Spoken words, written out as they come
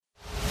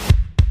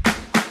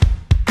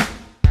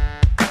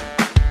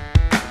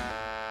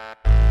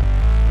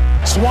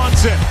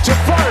Swanson to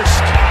first.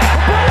 The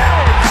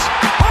Braves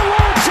are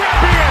world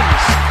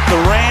champions.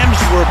 The Rams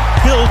were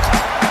built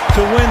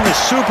to win the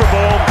Super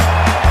Bowl,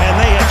 and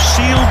they have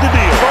sealed the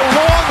deal. The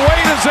long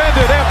wait has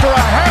ended after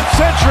a half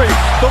century.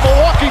 The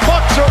Milwaukee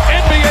Bucks are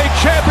NBA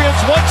champions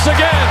once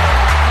again.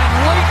 And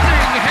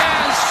lightning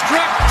has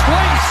struck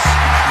twice,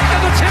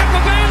 and the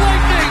Tampa Bay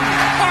Lightning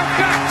are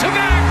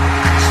back-to-back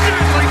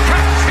Stanley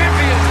Cup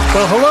champions.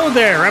 Well, hello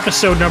there.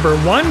 Episode number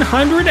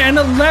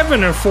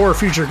 111 of For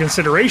Future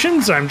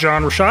Considerations. I'm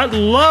John Rashad,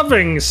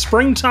 loving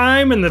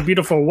springtime and the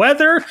beautiful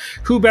weather.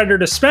 Who better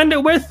to spend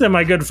it with than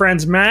my good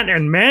friends Matt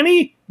and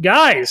Manny?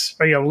 Guys,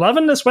 are you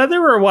loving this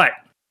weather or what?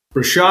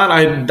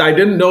 Rashad, I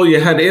didn't know you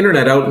had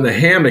internet out in the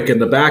hammock in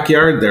the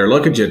backyard there.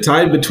 Look at you,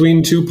 tied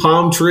between two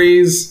palm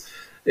trees.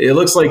 It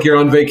looks like you're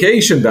on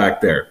vacation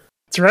back there.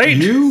 That's right.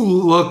 You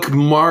look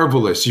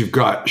marvelous. You've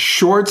got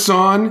shorts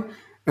on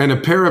and a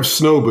pair of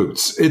snow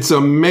boots. It's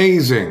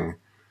amazing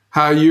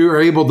how you're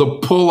able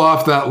to pull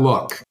off that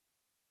look.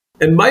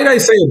 And might I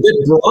say a bit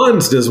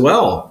bronzed as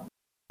well.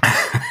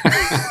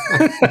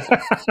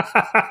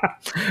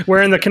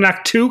 Wearing the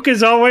Canuck toque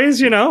as always,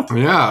 you know.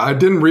 Yeah, I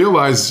didn't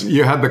realize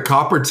you had the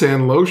copper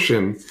tan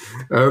lotion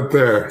out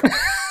there.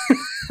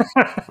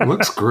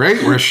 Looks great,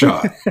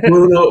 Rashad.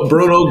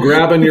 Bruno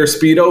grabbing your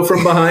Speedo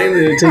from behind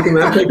and taking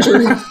that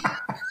picture.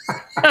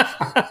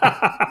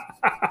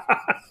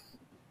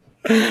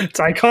 It's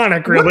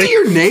iconic, really. What do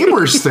your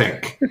neighbors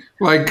think?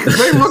 Like,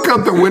 they look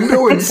out the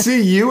window and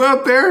see you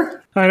out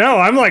there? I know.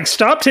 I'm like,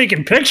 stop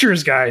taking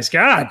pictures, guys.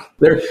 God.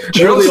 They're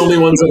the only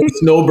ones that are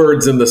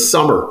snowbirds in the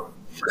summer.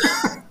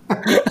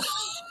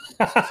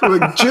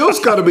 Like, Jill's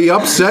got to be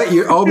upset.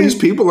 All these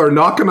people are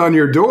knocking on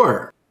your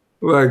door.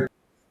 Like,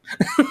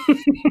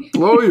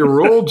 slow your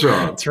roll,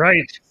 John. That's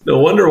right. No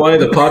wonder why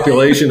the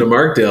population of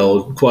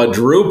Markdale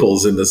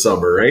quadruples in the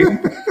summer, right?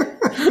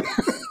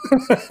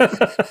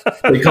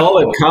 They call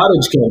it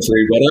cottage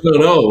country, but I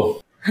don't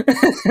know.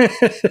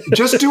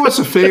 Just do us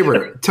a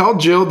favor. Tell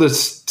Jill to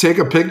take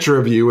a picture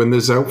of you in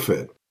this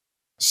outfit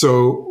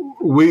so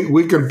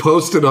we can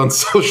post it on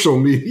social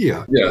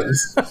media. Yeah,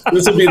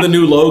 this will be the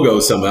new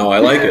logo somehow. I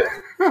like it.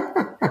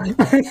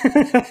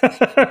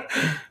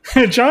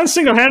 John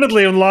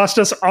single-handedly lost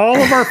us all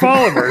of our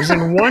followers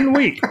in 1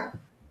 week.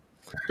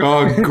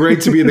 Oh,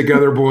 great to be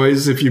together,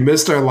 boys. If you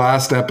missed our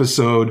last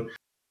episode,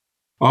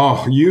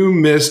 you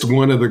missed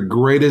one of the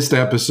greatest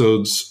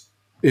episodes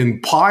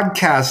in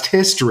podcast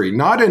history,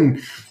 not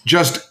in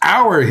just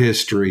our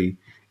history,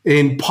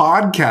 in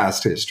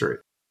podcast history.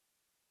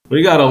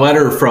 We got a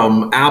letter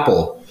from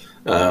Apple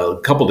a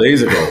couple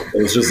days ago.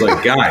 It was just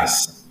like,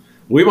 guys,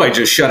 we might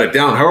just shut it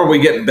down. How are we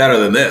getting better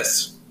than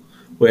this?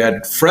 We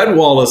had Fred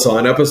Wallace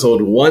on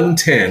episode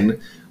 110.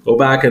 Go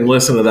back and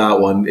listen to that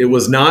one. It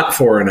was not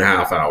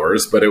 4.5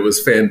 hours, but it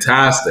was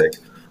fantastic.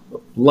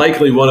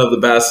 Likely one of the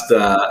best,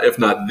 if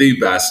not the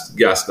best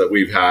guest that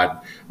we've had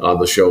on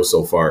the show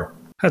so far.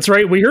 That's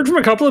right. We heard from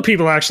a couple of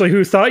people, actually,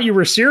 who thought you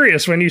were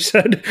serious when you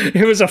said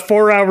it was a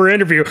 4-hour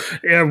interview.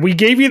 We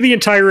gave you the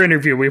entire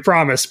interview, we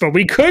promise, but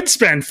we could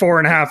spend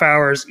 4.5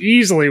 hours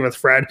easily with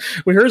Fred.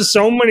 We heard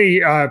so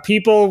many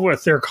people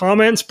with their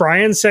comments.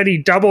 Brian said he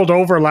doubled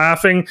over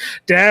laughing.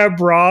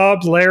 Deb,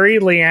 Rob, Larry,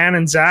 Leanne,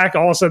 and Zach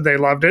all said they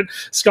loved it.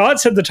 Scott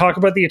said the talk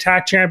about the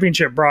Attack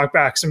Championship brought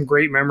back some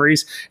great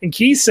memories. And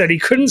Keith said he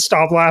couldn't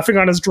stop laughing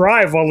on his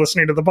drive while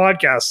listening to the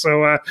podcast.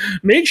 So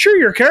make sure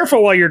you're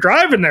careful while you're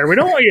driving there. We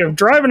don't want you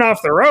driving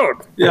off the road.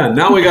 Yeah,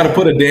 now we got to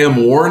put a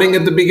damn warning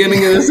at the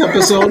beginning of this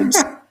episode.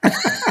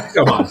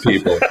 Come on,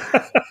 people.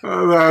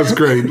 That was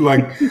great.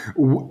 Like,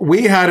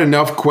 we had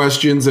enough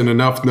questions and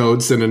enough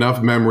notes and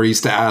enough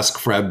memories to ask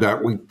Fred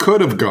that we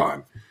could have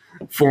gone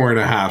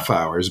 4.5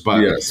 hours,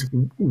 but yes,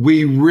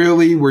 we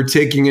really were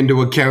taking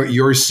into account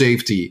your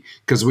safety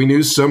because we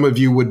knew some of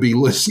you would be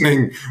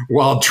listening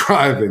while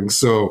driving.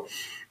 So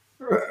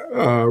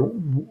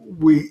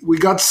we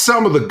got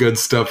some of the good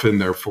stuff in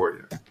there for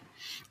you.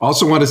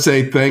 Also want to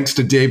say thanks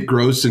to Dave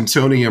Gross and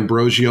Tony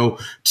Ambrosio,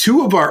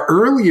 two of our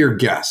earlier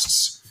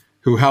guests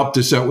who helped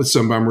us out with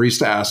some memories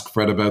to ask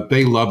Fred about.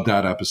 They loved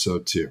that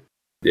episode too.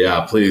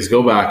 Yeah, please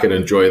go back and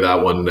enjoy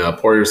that one.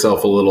 Pour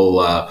yourself a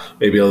little,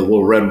 maybe a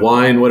little red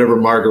wine, whatever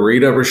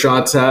margarita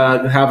Rashad's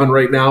having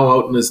right now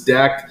out in his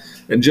deck,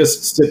 and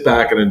just sit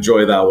back and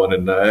enjoy that one.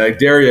 And I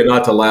dare you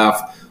not to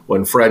laugh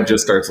when Fred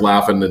just starts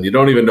laughing and you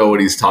don't even know what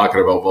he's talking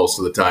about most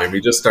of the time.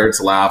 He just starts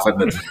laughing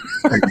and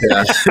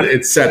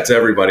it sets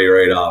everybody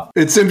right off.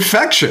 It's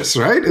infectious,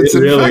 right? It's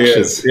really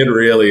infectious. Is. It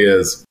really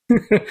is.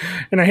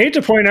 And I hate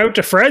to point out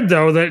to Fred,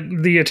 though, that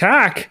the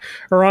Attack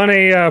are on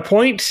a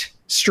point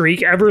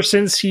streak ever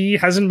since he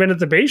hasn't been at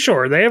the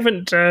Bayshore. They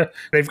haven't.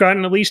 They've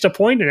gotten at least a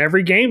point in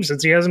every game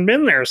since he hasn't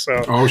been there.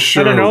 So,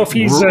 sure. I don't know if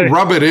he's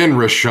rub it in,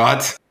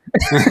 Rashad.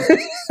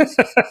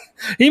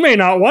 He may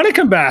not want to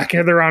come back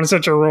if they're on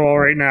such a roll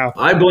right now.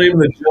 I blame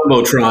the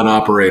Jumbotron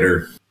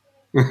operator.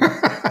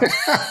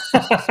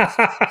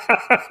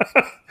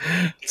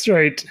 That's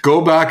right.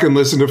 Go back and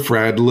listen to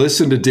Fred,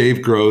 listen to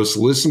Dave Gross,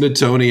 listen to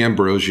Tony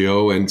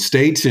Ambrosio, and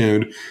stay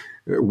tuned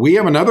we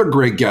have another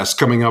great guest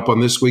coming up on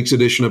this week's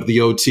edition of the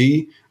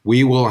OT.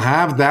 We will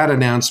have that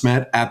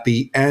announcement at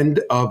the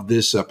end of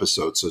this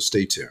episode, so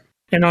stay tuned.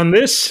 And on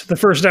this, the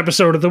first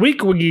episode of the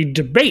week, we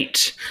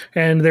debate.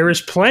 And there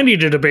is plenty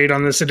to debate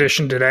on this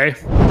edition today.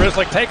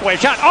 Grizzly takeaway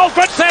shot. Oh,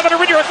 good save and a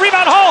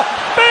rebound. Hall.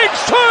 Big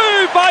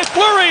save by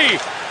Fleury.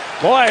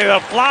 Boy, the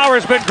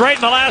Flyers been great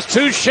in the last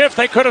 2 shifts.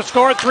 They could have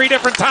scored 3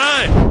 different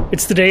times.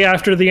 It's the day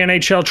after the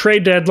NHL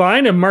trade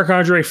deadline, and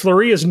Marc-Andre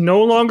Fleury is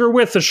no longer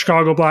with the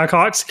Chicago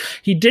Blackhawks.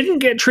 He didn't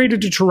get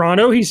traded to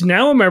Toronto. He's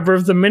now a member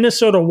of the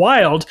Minnesota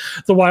Wild.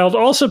 The Wild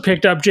also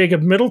picked up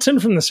Jacob Middleton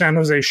from the San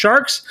Jose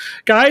Sharks.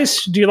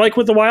 Guys, do you like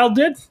what the Wild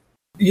did?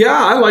 Yeah,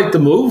 I like the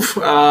move.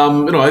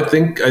 I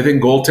think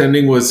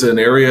goaltending was an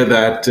area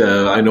that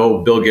I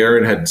know Bill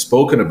Guerin had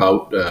spoken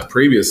about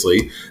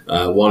previously,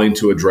 wanting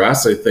to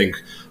address. I think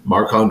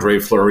Marc-Andre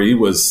Fleury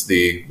was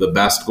the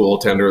best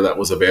goaltender that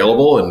was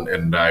available,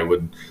 and I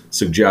would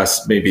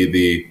suggest maybe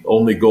the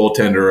only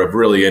goaltender of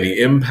really any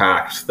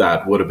impact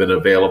that would have been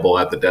available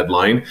at the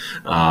deadline.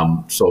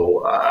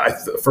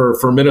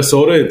 For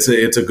Minnesota,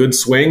 it's a good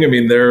swing. I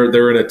mean,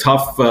 they're in a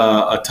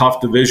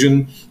tough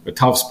division, a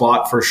tough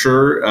spot for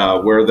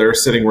sure. Where they're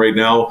sitting right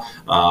now,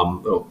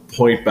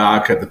 point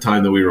back at the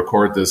time that we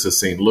record this is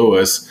St.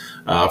 Louis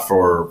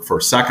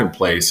for second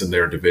place in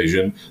their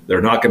division.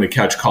 They're not going to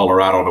catch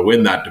Colorado to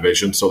win that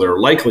division, so they're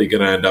likely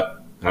going to end up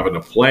having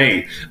to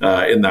play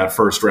in that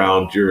first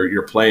round.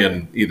 You're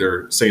playing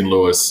either St.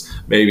 Louis,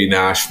 maybe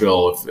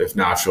Nashville if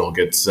Nashville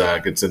gets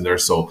in there.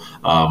 So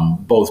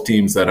both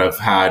teams that have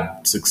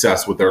had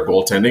success with their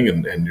goaltending,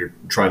 and you're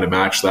trying to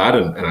match that.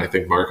 And I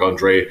think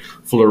Marc-Andre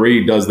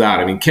Fleury does that.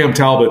 I mean, Cam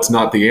Talbot's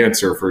not the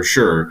answer for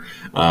sure.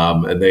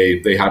 And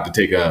they had to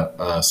take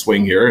a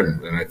swing here.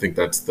 And I think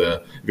if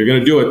you're going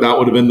to do it, that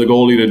would have been the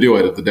goalie to do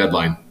it at the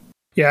deadline.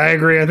 Yeah, I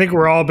agree. I think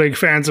we're all big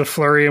fans of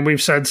Fleury, and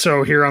we've said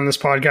so here on this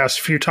podcast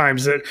a few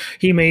times that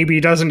he maybe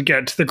doesn't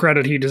get the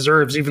credit he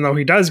deserves, even though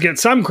he does get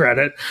some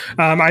credit.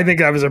 I think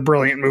that was a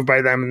brilliant move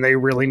by them, and they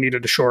really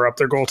needed to shore up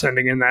their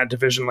goaltending in that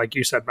division, like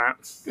you said,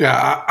 Matt.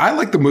 Yeah, I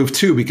like the move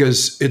too,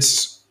 because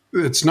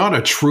it's not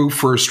a true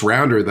first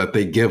rounder that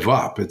they give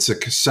up. It's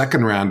a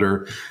second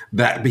rounder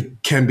that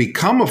can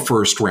become a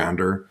first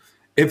rounder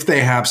if they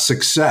have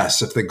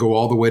success, if they go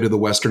all the way to the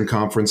Western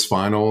Conference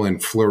Final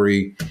and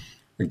Fleury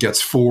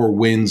gets 4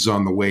 wins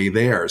on the way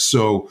there.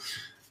 So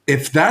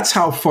if that's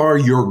how far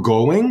you're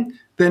going,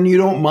 then you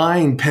don't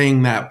mind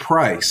paying that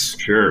price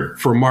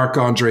for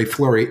Marc-Andre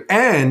Fleury.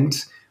 And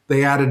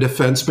they added a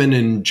defenseman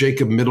in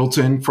Jacob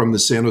Middleton from the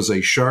San Jose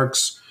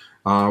Sharks,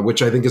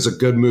 which I think is a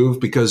good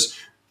move because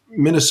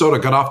Minnesota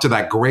got off to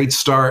that great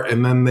start,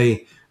 and then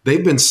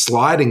they've been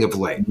sliding of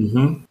late.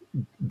 Mm-hmm.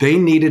 They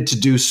needed to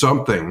do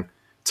something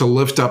to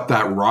lift up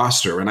that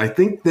roster, and I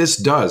think this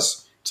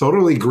does.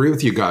 Totally agree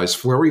with you guys.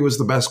 Fleury was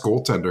the best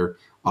goaltender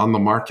on the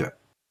market.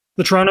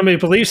 The Toronto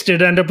Maple Leafs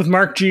did end up with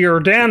Mark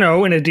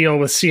Giordano in a deal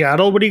with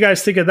Seattle. What do you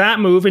guys think of that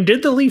move? And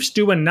did the Leafs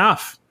do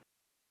enough?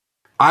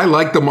 I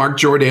like the Mark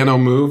Giordano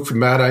move.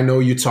 Matt, I know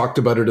you talked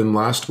about it in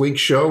last week's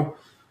show.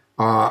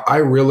 I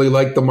really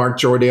like the Mark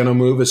Giordano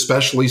move,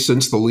 especially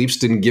since the Leafs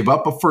didn't give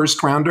up a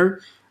first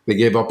rounder. They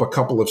gave up a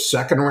couple of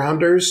second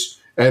rounders,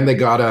 and they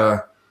got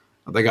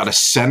a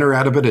center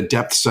out of it, a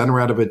depth center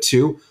out of it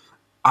too.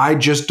 I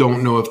just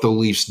don't know if the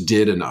Leafs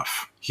did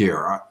enough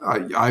here.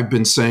 I've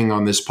been saying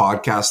on this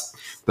podcast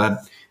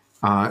that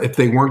if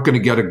they weren't going to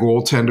get a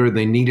goaltender,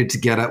 they needed to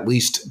get at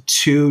least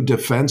 2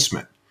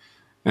 defensemen.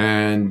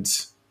 And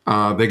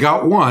they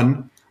got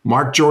one,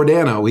 Mark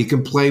Giordano. He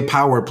can play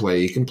power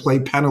play. He can play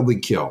penalty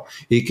kill.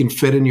 He can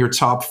fit in your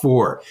top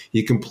 4.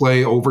 He can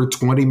play over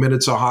 20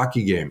 minutes a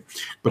hockey game.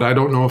 But I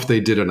don't know if they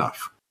did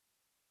enough.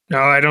 No,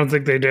 I don't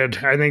think they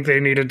did. I think they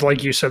needed,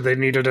 like you said, they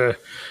needed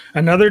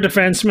another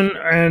defenseman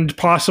and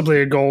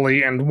possibly a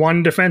goalie, and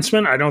one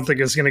defenseman I don't think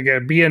is going to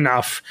be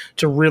enough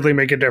to really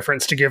make a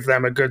difference to give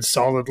them a good,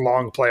 solid,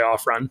 long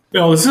playoff run.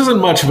 This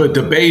isn't much of a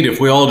debate if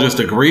we all just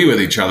agree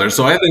with each other.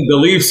 So I think the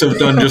Leafs have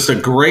done just a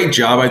great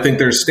job. I think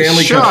they're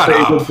Stanley Cup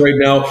favorites right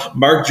now.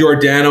 Mark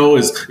Giordano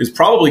is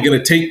probably going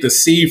to take the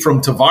C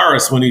from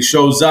Tavares when he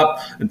shows up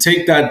and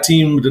take that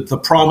team to the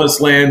promised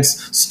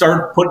lands,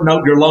 start putting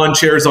out your lawn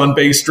chairs on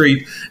Bay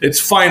Street. It's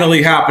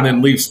finally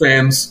happening, Leafs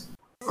fans.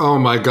 Oh,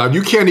 my God.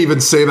 You can't even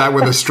say that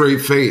with a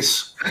straight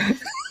face.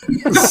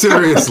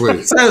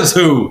 Seriously. Says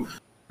who?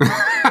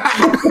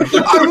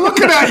 I'm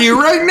looking at you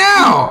right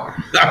now.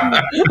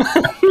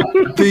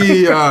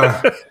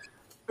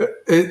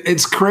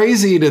 It's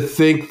crazy to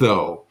think,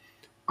 though,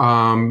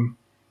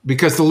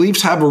 because the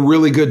Leafs have a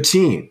really good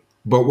team.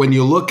 But when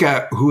you look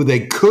at who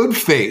they could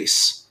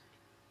face,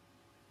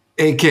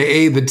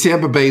 a.k.a. the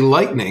Tampa Bay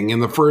Lightning in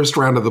the first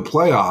round of the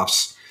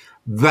playoffs,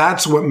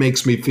 that's what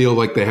makes me feel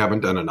like they haven't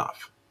done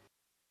enough.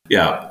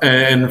 Yeah,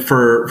 and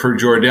for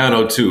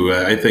Giordano too,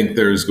 I think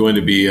there's going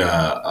to be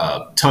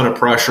a ton of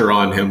pressure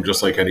on him,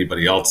 just like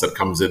anybody else that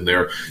comes in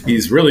there.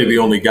 He's really the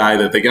only guy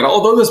that they get.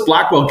 Although this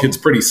Blackwell kid's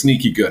pretty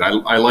sneaky good,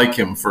 I like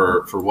him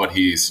for what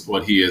he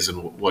is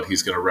and what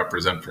he's going to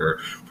represent for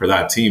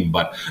that team.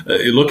 But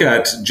you look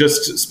at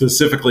just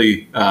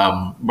specifically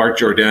Mark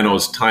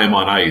Giordano's time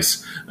on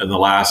ice in the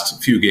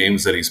last few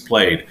games that he's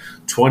played: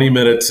 20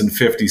 minutes and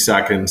 50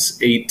 seconds,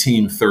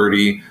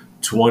 18:30.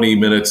 20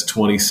 minutes,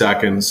 20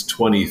 seconds,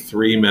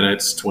 23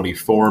 minutes,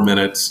 24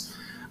 minutes.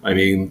 I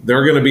mean, there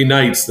are going to be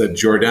nights that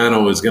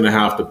Giordano is going to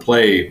have to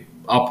play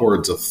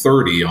upwards of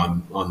 30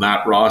 on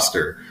that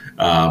roster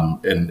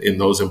in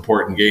those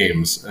important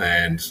games.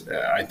 And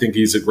I think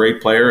he's a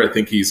great player. I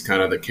think he's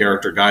kind of the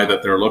character guy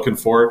that they're looking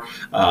for.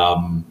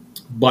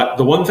 But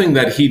the one thing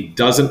that he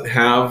doesn't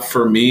have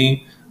for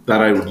me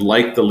that I would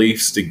like the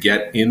Leafs to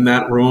get in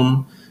that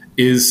room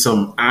is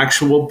some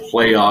actual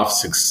playoff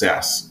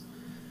success.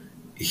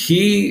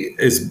 He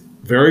is a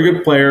very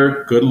good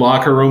player, good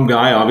locker room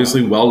guy,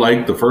 obviously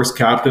well-liked, the first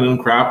captain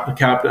in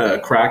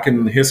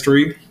Kraken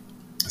history.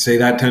 I say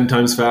that 10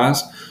 times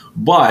fast.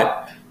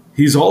 But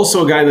he's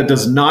also a guy that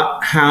does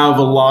not have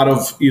a lot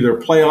of either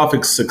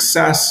playoff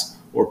success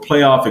or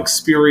playoff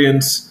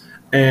experience.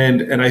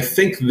 And I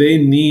think they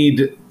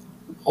need,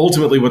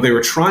 ultimately what they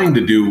were trying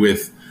to do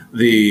with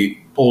the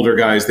older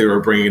guys they were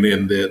bringing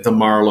in, the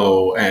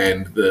Marlowe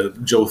and the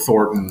Joe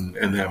Thornton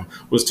and them,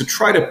 was to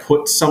try to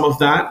put some of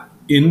that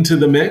into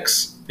the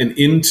mix and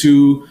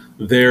into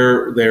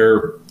their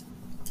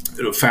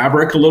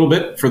fabric a little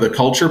bit for the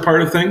culture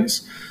part of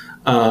things,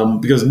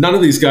 because none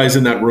of these guys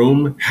in that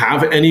room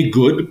have any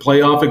good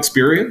playoff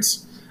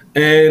experience.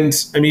 And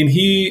I mean,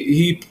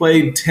 he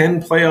played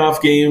 10 playoff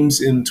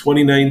games in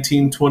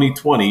 2019,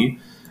 2020,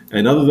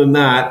 and other than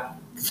that,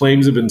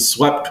 Flames have been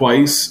swept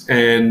twice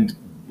and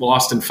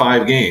lost in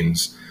 5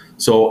 games.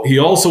 So he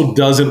also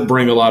doesn't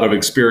bring a lot of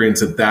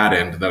experience at that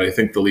end that I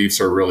think the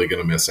Leafs are really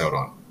going to miss out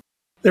on.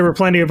 There were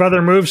plenty of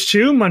other moves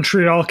too.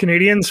 Montreal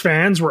Canadiens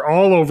fans were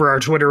all over our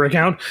Twitter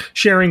account,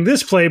 sharing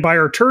this play by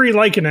Arturi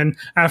Lehkonen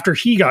after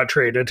he got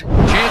traded.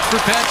 Chance for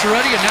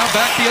Pacioretty, and now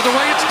back the other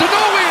way. It's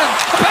Denovian.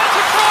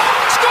 Patrick Roy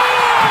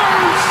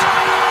scores!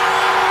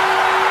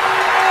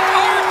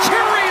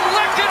 Arturi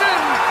Lehkonen,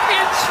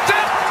 it's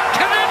fifth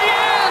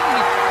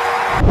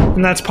Canadien!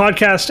 And that's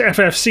Podcast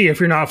FFC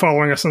if you're not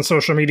following us on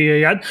social media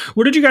yet.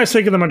 What did you guys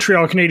think of the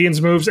Montreal Canadiens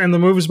moves and the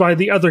moves by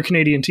the other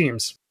Canadian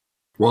teams?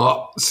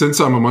 Well, since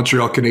I'm a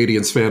Montreal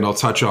Canadiens fan, I'll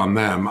touch on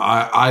them.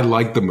 I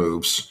like the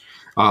moves.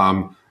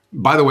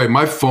 By the way,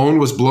 my phone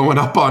was blowing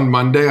up on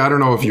Monday. I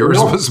don't know if yours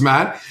was,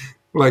 Matt.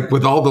 Like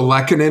with all the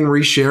Lehkonen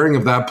resharing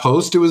of that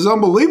post, it was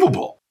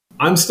unbelievable.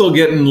 I'm still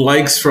getting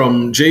likes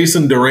from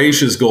Jason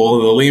DeRache's goal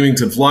of the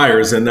Leamington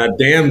Flyers and that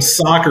damn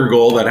soccer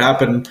goal that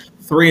happened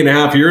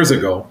 3.5 years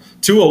ago.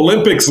 2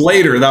 Olympics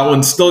later, that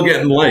one's still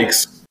getting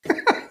likes.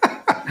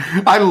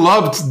 I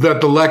loved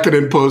that the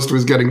Lehkonen post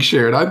was getting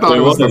shared. I thought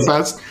it was the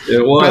best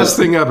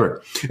thing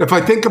ever. If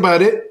I think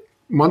about it,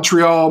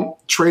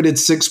 Montreal traded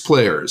 6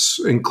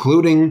 players,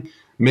 including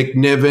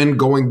McNiven,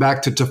 going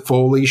back to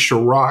Toffoli,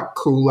 Chirac,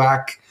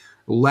 Kulak,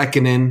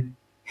 Lehkonen,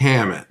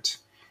 Hammond.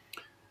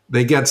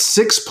 They get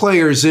 6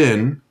 players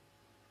in,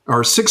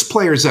 or 6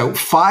 players out,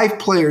 5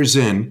 players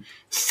in.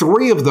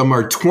 3 of them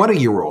are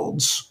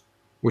 20-year-olds,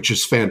 which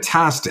is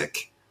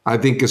fantastic, I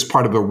think, as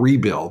part of a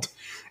rebuild.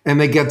 And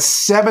they get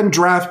 7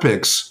 draft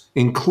picks,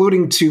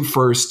 including 2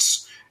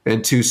 firsts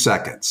and 2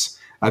 seconds.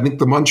 I think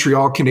the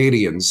Montreal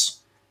Canadiens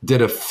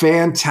did a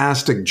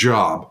fantastic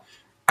job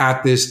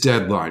at this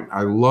deadline.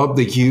 I love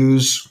the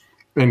Hughes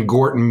and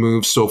Gorton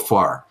moves so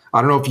far.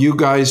 I don't know if you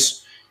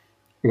guys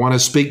want to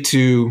speak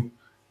to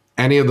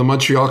any of the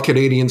Montreal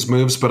Canadiens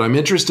moves, but I'm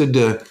interested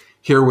to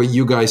hear what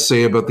you guys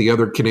say about the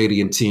other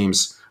Canadian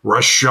teams.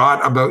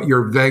 Rashad, about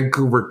your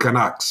Vancouver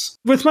Canucks.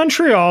 With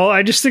Montreal,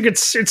 I just think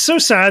it's so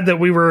sad that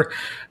we were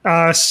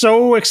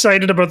so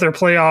excited about their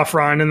playoff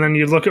run, and then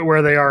you look at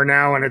where they are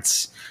now, and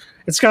it's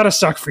got to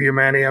suck for you,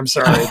 Manny. I'm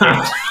sorry.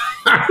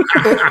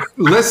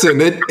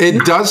 Listen,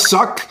 it does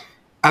suck.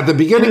 At the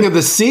beginning of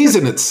the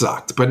season, it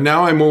sucked, but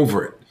now I'm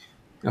over it.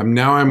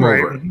 Now I'm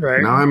over it.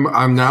 Right.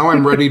 Now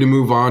I'm ready to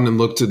move on and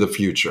look to the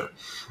future.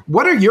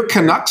 What are your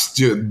Canucks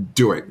doing?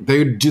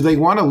 Do they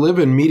want to live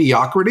in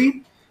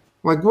mediocrity?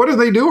 Like, what are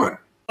they doing?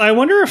 I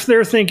wonder if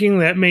they're thinking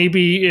that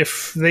maybe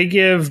if they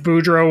give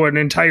Boudreau an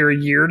entire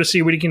year to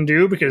see what he can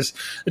do, because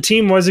the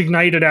team was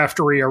ignited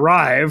after he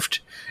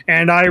arrived,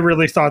 and I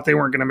really thought they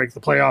weren't going to make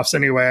the playoffs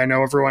anyway. I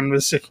know everyone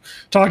was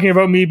talking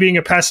about me being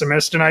a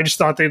pessimist, and I just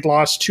thought they'd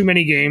lost too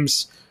many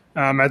games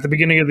at the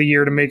beginning of the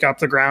year to make up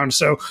the ground.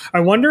 So I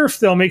wonder if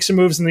they'll make some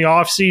moves in the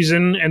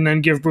offseason and then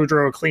give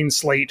Boudreau a clean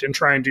slate and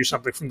try and do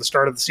something from the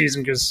start of the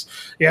season, because,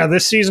 yeah,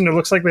 this season it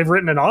looks like they've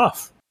written it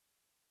off.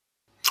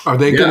 Are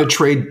they going to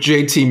trade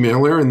JT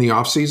Miller in the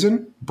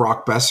offseason?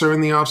 Brock Besser in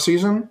the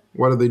offseason?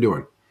 What are they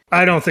doing?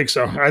 I don't think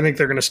so. I think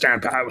they're going to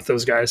stand pat with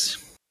those guys.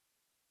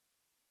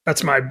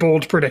 That's my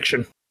bold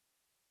prediction.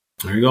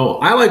 There you go.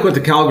 I like what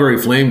the Calgary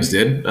Flames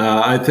did.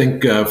 I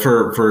think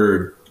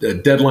for a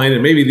deadline,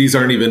 and maybe these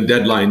aren't even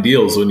deadline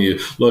deals when you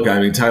look. I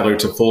mean, Tyler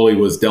Toffoli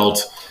was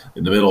dealt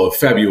in the middle of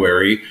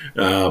February,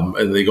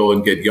 and they go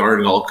and get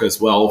Yarnalk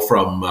as well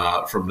from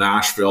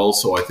Nashville.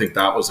 So I think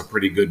that was a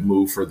pretty good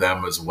move for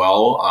them as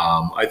well.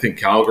 I think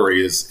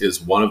Calgary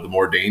is one of the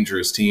more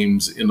dangerous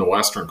teams in the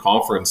Western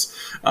Conference,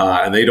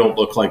 and they don't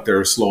look like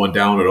they're slowing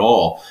down at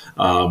all.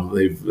 For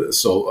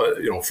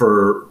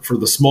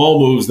the small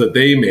moves that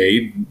they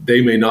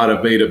may not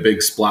have made a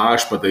big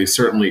splash, but they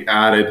certainly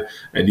added,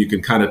 and you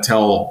can kind of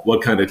tell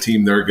what kind of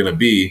team they're going to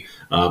be.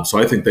 So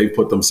I think they've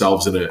put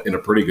themselves in a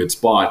pretty good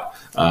spot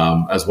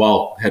as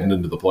well heading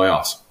into the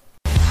playoffs.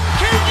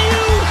 Can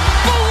you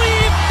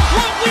believe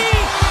what we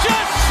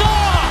just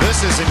saw?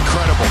 This is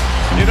incredible.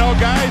 You know,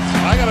 guys,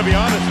 I got to be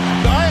honest.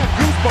 I have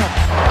goosebumps.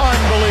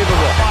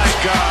 Unbelievable. My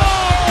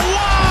God. Oh,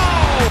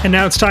 wow! And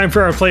now it's time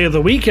for our play of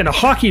the week, and a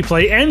hockey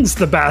play ends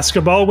the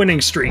basketball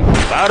winning streak.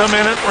 About a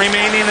minute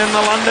remaining in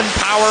the London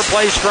power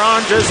play.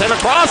 Stranges hit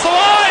across the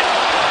line.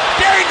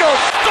 Dangle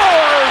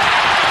scores.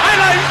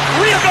 Highlight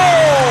real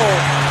goal.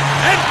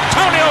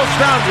 Antonio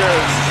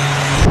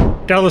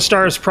Stranges. Dallas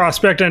Stars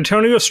prospect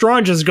Antonio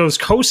Stranges goes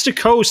coast to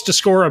coast to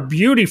score a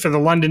beauty for the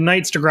London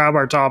Knights to grab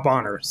our top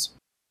honors.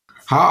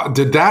 How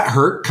did that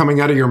hurt coming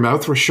out of your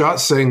mouth, Rashad,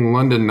 saying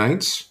London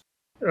Knights?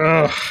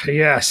 Ugh,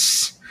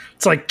 yes.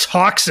 It's like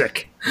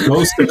toxic.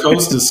 Coast to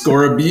coast to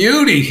score a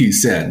beauty, he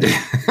said.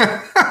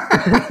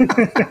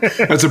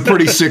 That's a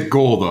pretty sick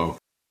goal, though.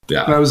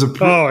 Yeah. That was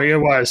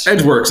It was.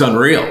 Edgework's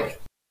unreal.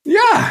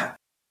 Yeah.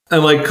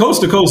 And like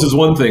coast to coast is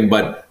one thing,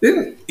 but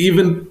didn't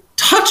even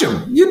touch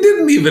him. You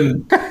didn't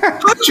even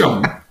touch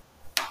him.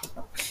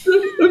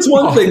 It's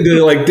one thing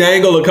to like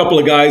dangle a couple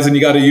of guys and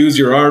you got to use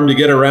your arm to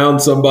get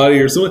around somebody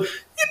or something.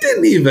 You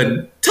didn't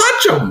even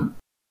touch him.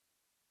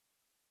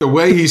 The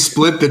way he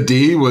split the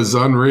D was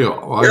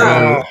unreal.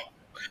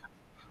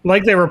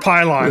 Like they were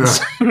pylons.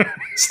 Yeah.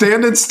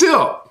 Standing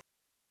still.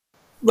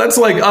 That's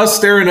like us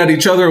staring at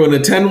each other when a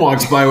 10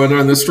 walks by when they're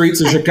in the streets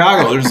of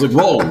Chicago. They're just like,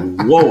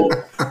 whoa.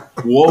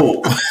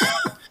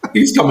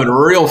 He's coming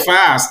real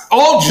fast.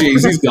 Oh,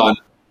 geez, he's gone.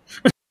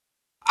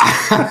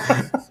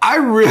 I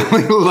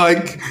really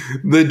like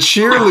the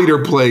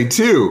cheerleader play,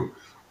 too.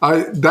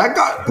 That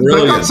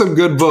got some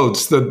good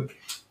votes.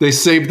 They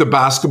saved the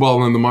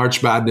basketball in the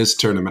March Madness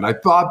tournament. I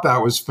thought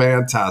that was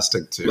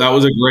fantastic, too. That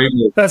was a great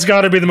move. That's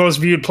got to be the most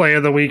viewed play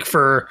of the week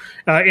for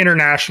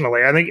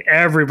internationally. I think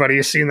everybody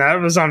has seen that. It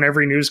was on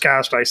every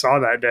newscast I saw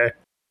that day.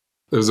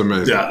 It was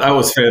amazing. Yeah, that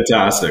was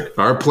fantastic.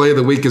 Our play of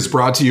the week is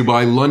brought to you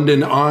by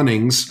London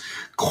Awnings.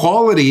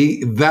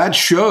 Quality that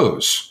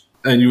shows.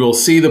 And you will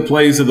see the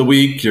plays of the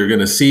week. You're going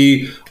to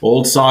see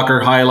old soccer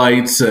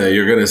highlights.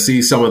 You're going to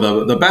see some of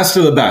the best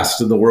of the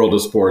best in the world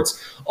of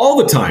sports all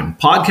the time.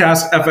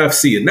 Podcast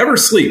FFC. It never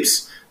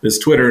sleeps. This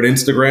Twitter and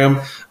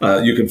Instagram.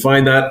 You can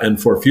find that,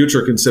 and for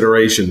future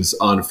considerations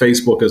on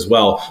Facebook as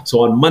well. So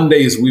on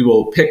Mondays, we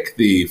will pick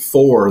the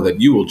 4 that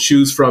you will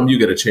choose from. You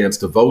get a chance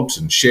to vote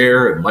and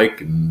share and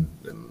like and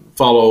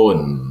follow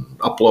and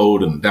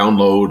upload and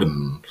download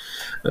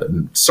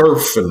and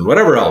surf and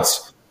whatever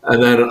else.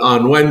 And then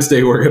on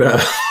Wednesday, we're going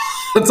to,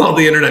 that's all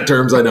the internet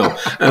terms I know.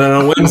 And then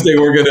on Wednesday,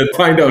 we're going to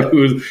find out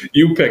who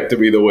you picked to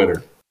be the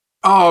winner.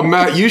 Oh,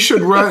 Matt, you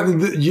should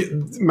run.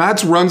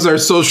 Matt runs our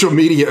social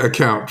media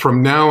account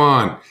from now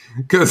on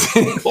because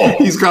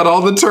he's got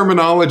all the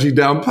terminology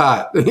down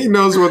pat. He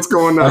knows what's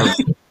going on.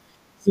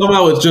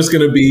 Somehow it's just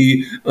going to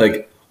be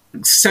like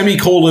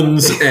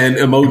semicolons and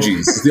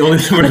emojis. It's the only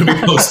thing we're going to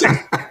be posting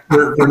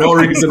for no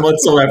reason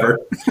whatsoever.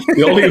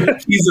 The only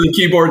keys of the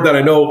keyboard that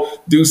I know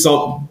do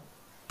something.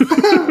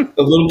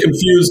 A little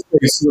confused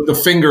face with the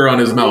finger on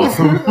his mouth.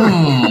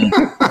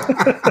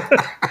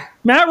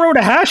 Matt wrote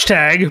a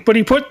hashtag, but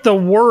he put the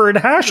word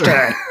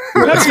hashtag.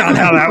 That's not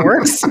how that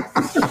works.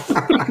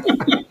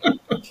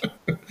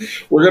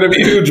 We're going to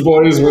be huge,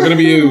 boys. We're going to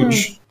be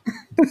huge.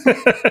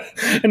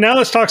 And now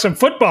let's talk some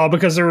football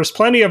because there was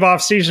plenty of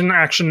off-season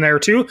action there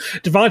too.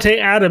 Devontae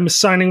Adams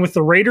signing with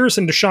the Raiders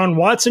and Deshaun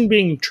Watson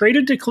being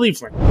traded to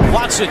Cleveland.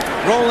 Watson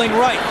rolling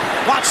right.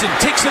 Watson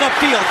takes it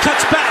upfield,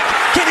 cuts back.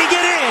 Can he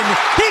get in?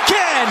 He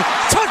can!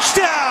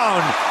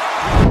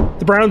 Touchdown!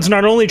 The Browns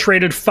not only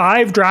traded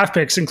 5 draft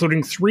picks,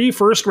 including 3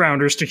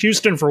 first-rounders, to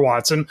Houston for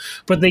Watson,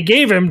 but they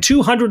gave him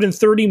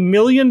 $230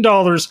 million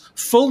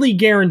fully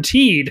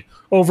guaranteed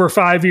over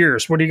 5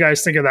 years. What do you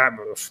guys think of that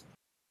move?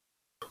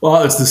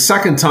 Well, it's the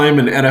second time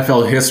in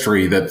NFL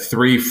history that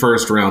 3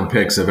 first-round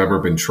picks have ever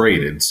been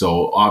traded.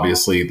 So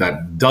obviously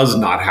that does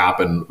not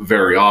happen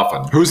very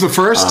often. Who's the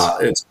first?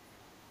 It's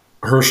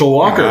Herschel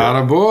Walker.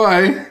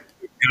 Attaboy.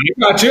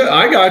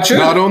 I got you.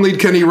 Not only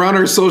can he run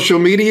our social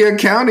media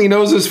account, he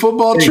knows his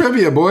football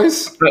trivia,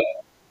 boys.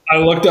 I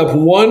looked up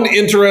one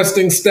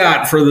interesting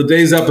stat for the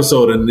day's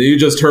episode, and you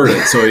just heard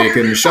it. So you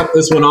can shut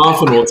this one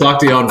off, and we'll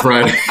talk to you on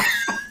Friday.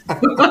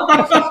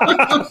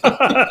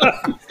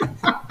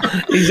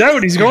 He's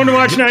out. He's going to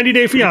watch 90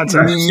 Day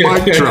Fiancé.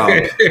 Mic drop.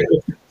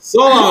 So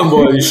long,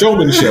 boys.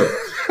 Showmanship.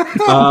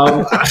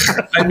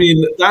 I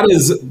mean,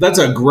 that's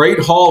a great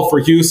haul for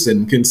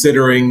Houston,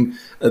 considering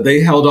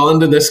they held on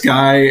to this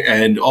guy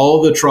and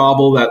all the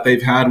trouble that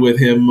they've had with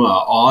him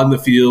on the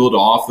field,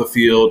 off the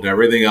field, and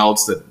everything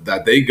else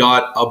that they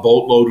got a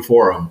boatload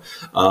for him.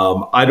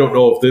 I don't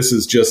know if this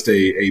is just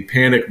a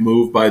panic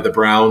move by the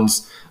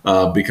Browns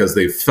because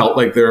they felt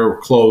like they were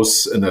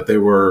close and that they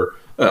were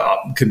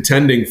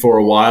contending for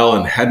a while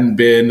and hadn't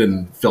been,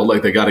 and felt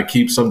like they got to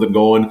keep something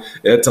going.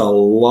 It's a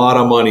lot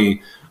of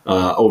money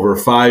over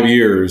 5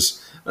 years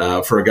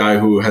for a guy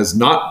who has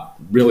not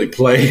really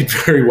played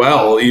very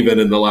well, even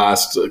in the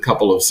last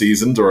couple of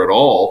seasons or at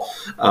all,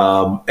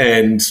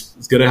 and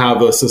is going to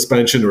have a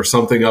suspension or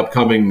something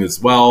upcoming as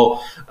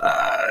well.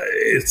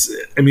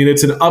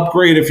 It's an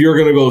upgrade if you're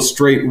going to go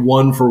straight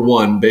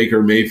 1-for-1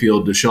 Baker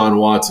Mayfield, Deshaun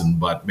Watson,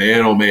 but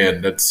man, oh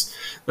man, that's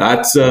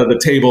the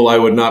table I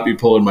would not be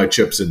pulling my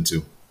chips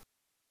into.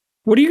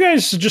 What do you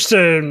guys, just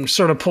to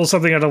sort of pull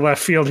something out of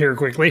left field here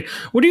quickly,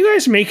 what do you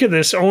guys make of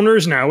this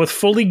owners now with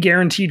fully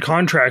guaranteed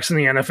contracts in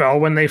the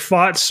NFL when they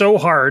fought so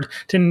hard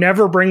to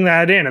never bring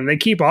that in, and they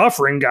keep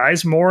offering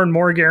guys more and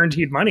more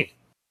guaranteed money?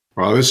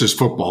 Well, this is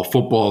football.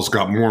 Football's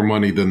got more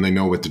money than they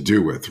know what to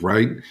do with,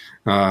 right?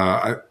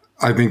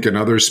 I think in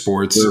other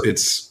sports, sure,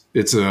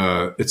 it's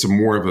a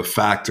more of a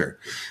factor.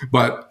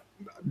 But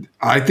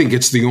I think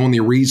it's the only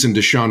reason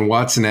Deshaun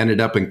Watson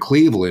ended up in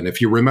Cleveland. If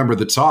you remember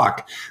the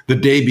talk, the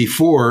day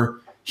before,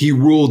 he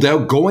ruled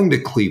out going to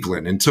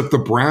Cleveland and took the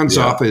Browns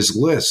off his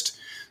list.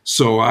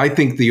 So I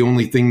think the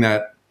only thing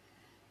that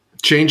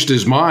changed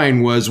his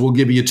mind was, we'll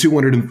give you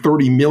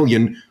 $230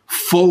 million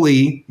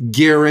fully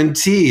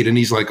guaranteed. And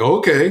he's like,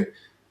 okay,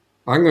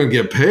 I'm going to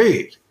get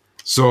paid.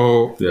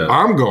 So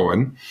I'm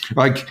going.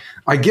 Like,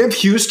 I give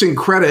Houston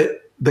credit.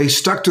 They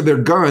stuck to their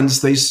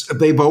guns.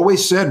 They've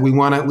always said, we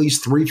want at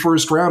least 3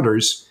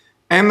 first-rounders,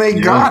 and they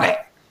got it.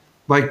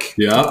 Like,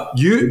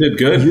 you did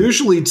good.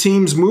 Usually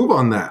teams move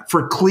on that.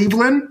 For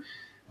Cleveland,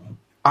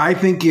 I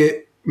think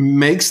it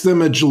makes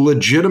them a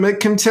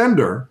legitimate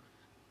contender.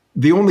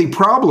 The only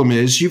problem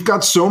is you've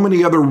got so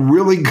many other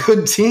really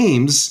good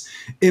teams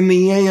in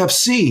the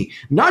AFC,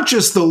 not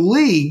just the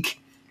league.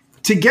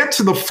 To get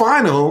to the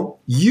final,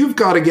 you've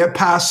got to get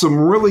past some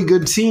really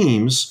good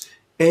teams,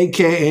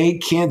 a.k.a.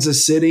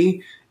 Kansas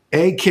City,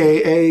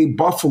 a.k.a.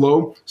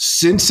 Buffalo,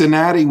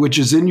 Cincinnati, which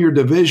is in your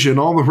division,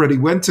 already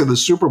went to the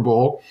Super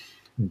Bowl.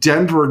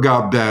 Denver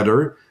got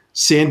better.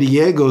 San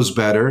Diego's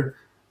better.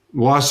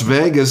 Las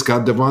Vegas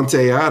got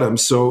Devontae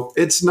Adams. So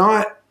it's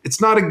not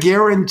a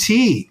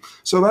guarantee.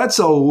 So that's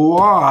a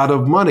lot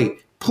of money.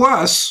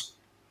 Plus,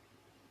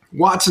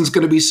 Watson's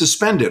going to be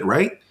suspended,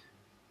 right?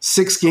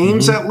 6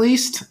 games at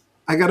least.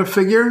 I got to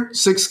figure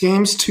 6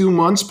 games, 2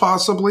 months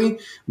possibly,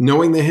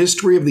 knowing the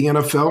history of the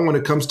NFL when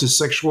it comes to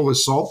sexual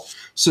assault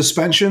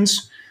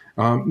suspensions.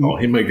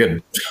 He might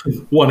get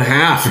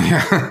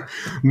 1/2.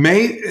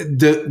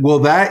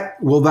 Yeah.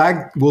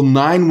 Will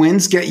 9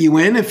 wins get you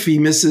in if he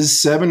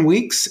misses 7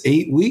 weeks,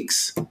 8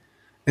 weeks?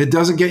 It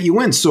doesn't get you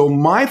in. So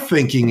my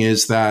thinking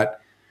is that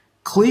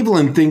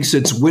Cleveland thinks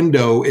its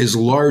window is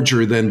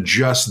larger than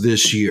just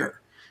this year.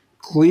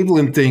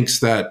 Cleveland thinks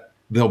that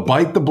they'll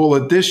bite the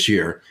bullet this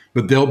year,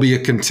 but they'll be a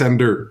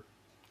contender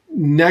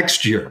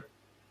next year.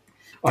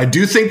 I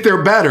do think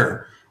they're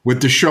better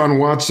with Deshaun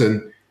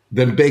Watson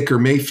than Baker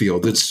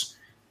Mayfield. It's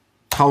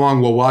how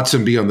long will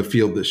Watson be on the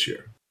field this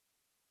year?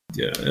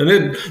 Yeah,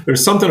 and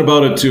there's something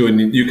about it, too,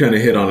 and you kind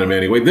of hit on him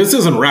anyway. This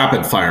isn't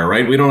rapid fire,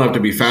 right? We don't have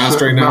to be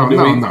fast right now,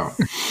 do we? No.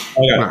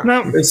 Okay.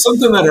 No. It's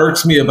something that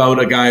irks me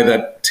about a guy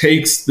that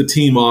takes the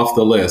team off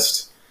the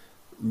list.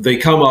 They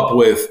come up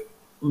with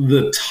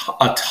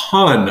a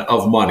ton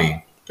of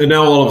money, and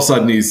now all of a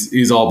sudden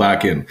he's all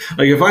back in.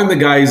 Like, if I'm the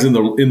guys in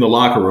the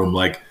locker room,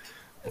 like,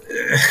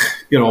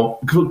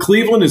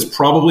 Cleveland is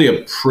probably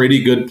a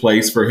pretty good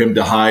place for him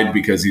to hide,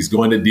 because he's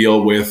going to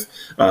deal with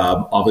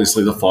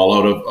obviously the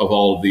fallout of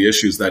all of the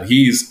issues that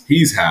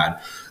he's had.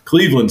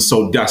 Cleveland's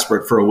so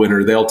desperate for a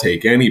winner, they'll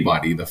take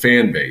anybody, the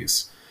fan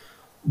base.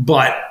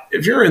 But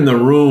if you're in the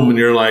room and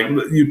you're like,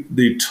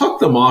 you took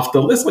them off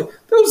the list, like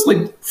that was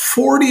like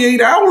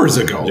 48 hours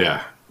ago.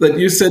 Yeah. That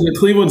you said that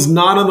Cleveland's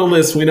not on the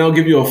list. We now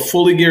give you a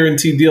fully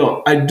guaranteed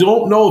deal. I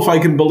don't know if I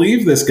can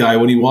believe this guy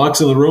when he walks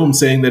in the room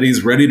saying that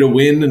he's ready to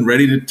win and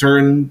ready to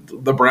turn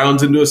the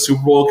Browns into a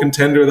Super Bowl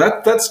contender.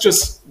 That's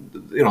just,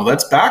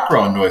 that's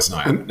background noise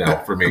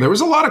now for me. There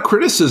was a lot of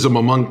criticism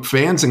among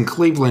fans in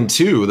Cleveland,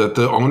 too, that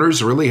the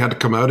owners really had to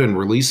come out and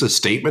release a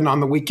statement on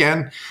the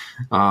weekend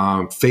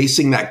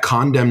facing that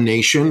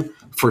condemnation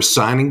for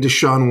signing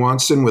Deshaun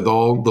Watson with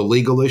all the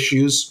legal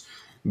issues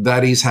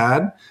that he's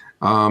had.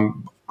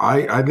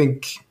 I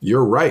think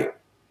you're right.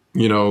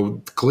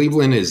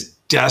 Cleveland is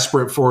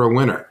desperate for a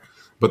winner,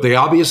 but they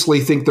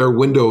obviously think their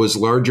window is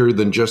larger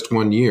than just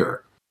 1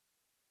 year.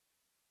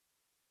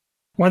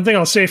 One thing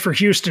I'll say for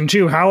Houston,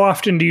 too, how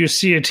often do you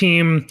see a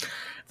team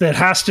that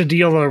has to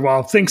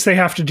thinks they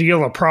have to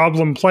deal a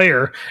problem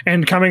player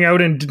and coming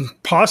out and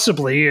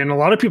possibly, in a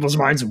lot of people's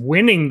minds,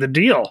 winning the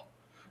deal?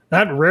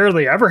 That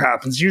rarely ever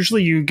happens.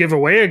 Usually you give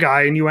away a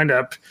guy and you end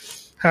up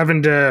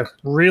having to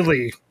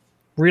really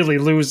really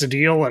lose a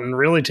deal and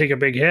really take a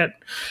big hit.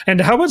 And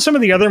how about some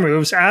of the other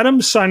moves?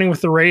 Adams signing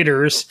with the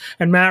Raiders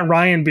and Matt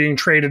Ryan being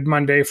traded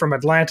Monday from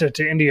Atlanta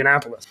to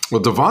Indianapolis.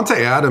 Well,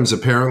 Davante Adams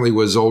apparently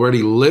was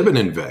already living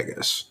in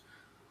Vegas.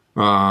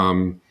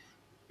 And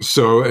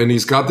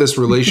he's got this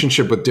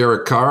relationship with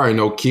Derek Carr. I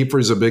know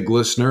Kiefer's a big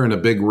listener and a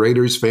big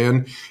Raiders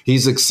fan.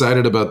 He's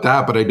excited about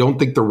that, but I don't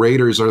think the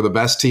Raiders are the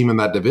best team in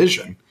that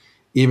division,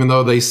 even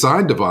though they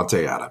signed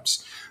Davante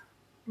Adams.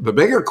 The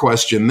bigger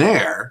question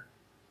there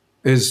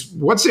is,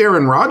 what's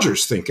Aaron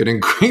Rodgers thinking in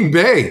Green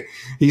Bay?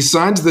 He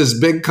signs this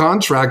big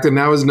contract and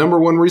now his number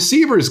one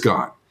receiver is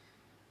gone.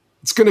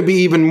 It's going to be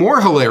even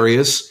more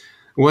hilarious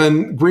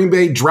when Green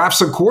Bay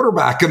drafts a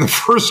quarterback in the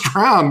first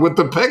round with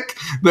the pick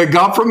they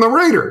got from the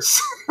Raiders.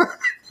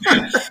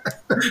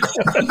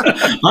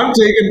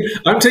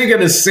 I'm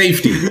taking a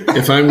safety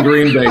if I'm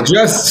Green Bay.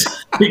 Just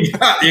you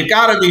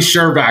got to be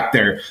sure back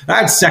there.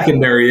 That's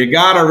secondary. You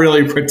got to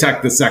really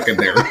protect the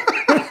secondary.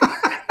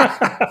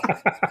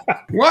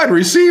 Wide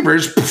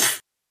receivers.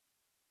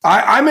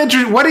 I'm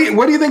interested. What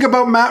do you think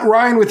about Matt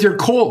Ryan with your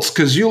Colts?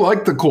 Because you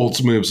like the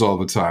Colts moves all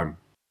the time.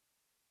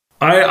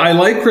 I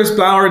like Chris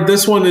Ballard.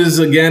 This one is,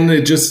 again,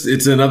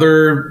 it's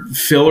another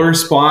filler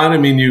spot. I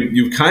mean,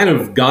 you've kind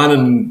of gone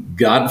and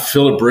got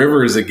Phillip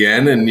Rivers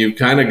again, and you've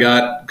kind of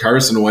got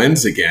Carson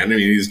Wentz again. I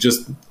mean, he's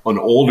just an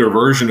older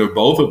version of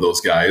both of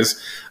those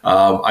guys.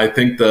 I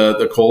think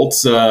the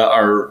Colts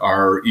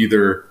are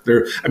either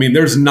there. I mean,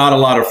 there's not a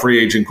lot of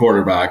free agent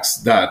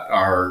quarterbacks that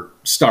are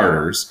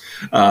starters.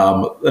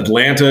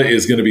 Atlanta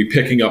is going to be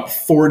picking up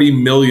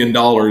 $40 million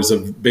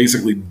of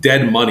basically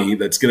dead money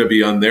that's going to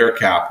be on their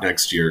cap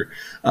next year.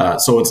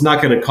 So it's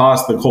not going to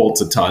cost the Colts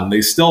a ton.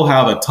 They still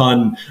have a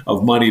ton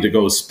of money to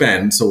go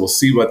spend. So we'll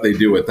see what they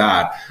do with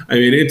that. I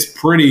mean, it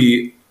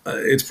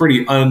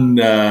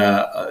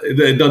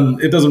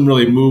doesn't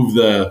really move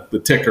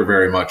the ticker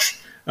very much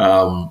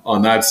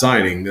on that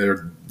signing.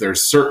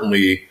 There's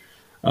certainly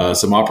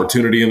some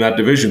opportunity in that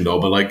division, though.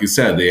 But like you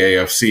said, the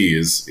AFC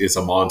is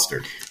a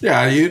monster.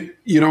 Yeah,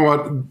 you know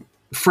what?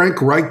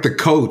 Frank Reich, the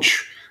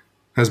coach,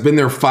 has been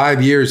there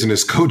 5 years and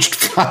has coached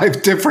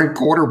 5 different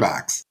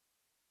quarterbacks.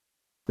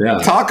 Yeah,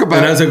 talk about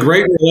and has a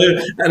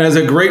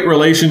great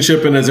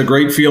relationship and has a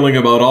great feeling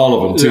about all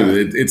of them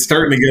too. Yeah. It's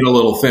starting to get a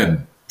little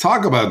thin.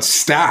 Talk about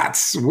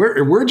stats.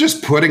 We're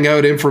just putting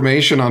out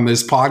information on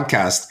this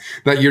podcast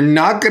that you're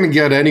not going to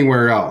get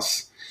anywhere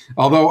else.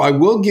 Although I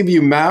will give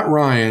you, Matt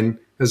Ryan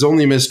has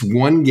only missed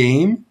one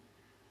game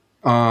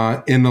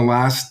in the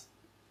last,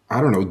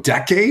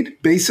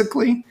 decade,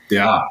 basically.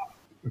 Yeah.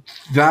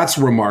 That's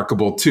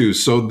remarkable, too.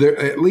 So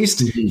at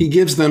least he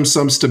gives them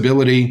some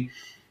stability.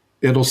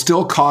 It'll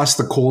still cost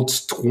the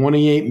Colts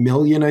 $28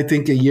 million, I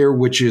think, a year,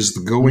 which is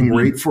the going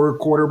rate for a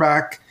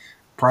quarterback.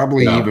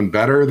 Probably even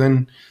better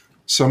than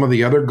some of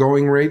the other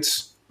going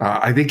rates.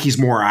 I think he's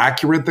more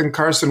accurate than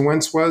Carson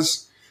Wentz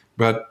was,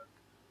 but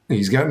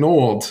he's getting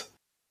old.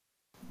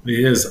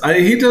 He is.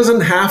 He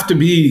doesn't have to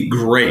be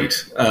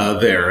great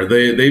there.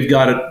 They've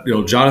got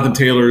it. Jonathan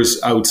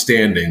Taylor's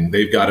outstanding.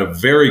 They've got a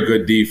very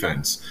good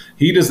defense.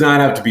 He does not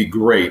have to be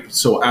great.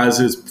 So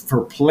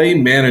for play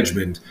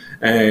management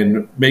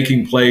and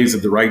making plays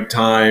at the right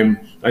time,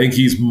 I think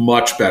he's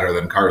much better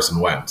than Carson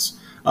Wentz.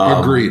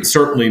 Agreed.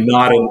 Certainly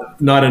not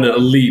an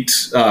elite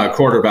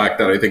quarterback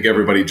that I think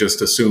everybody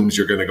just assumes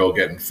you're going to go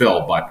get and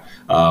fill. But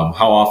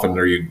how often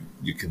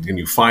can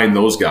you find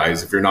those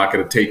guys if you're not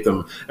going to take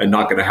them and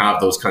not going to have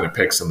those kind of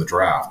picks in the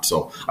draft?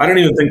 So I don't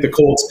even think the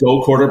Colts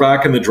go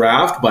quarterback in the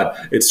draft, but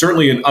it's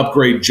certainly an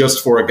upgrade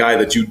just for a guy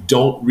that you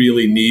don't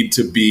really need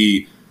to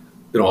be.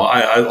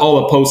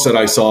 All the posts that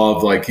I saw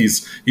of like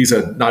he's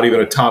not even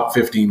a top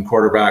 15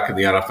 quarterback in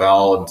the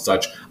NFL and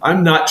such.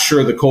 I'm not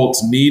sure the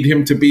Colts need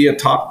him to be a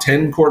top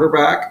 10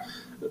 quarterback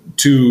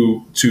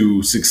to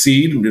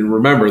succeed. And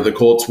remember, the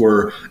Colts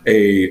were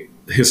a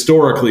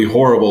historically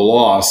horrible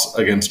loss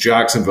against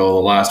Jacksonville in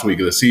the last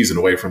week of the season,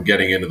 away from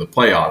getting into the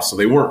playoffs. So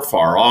they weren't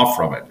far off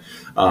from it.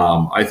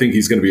 I think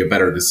he's going to be a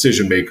better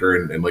decision maker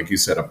and like you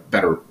said, a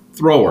better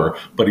thrower,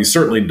 but he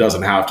certainly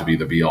doesn't have to be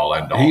the be-all,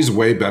 end-all. He's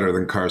way better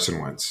than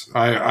Carson Wentz.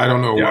 I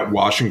don't know what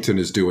Washington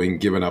is doing,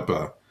 giving up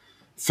a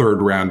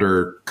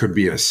third-rounder, could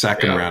be a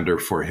second-rounder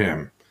for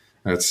him.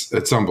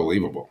 It's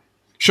unbelievable.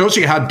 Shows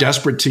you how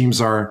desperate teams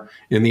are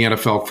in the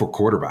NFL for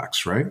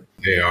quarterbacks, right?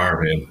 They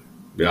are, man.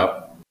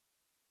 Yep.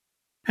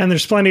 And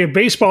there's plenty of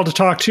baseball to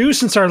talk to.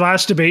 Since our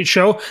last debate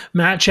show,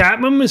 Matt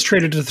Chapman was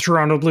traded to the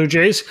Toronto Blue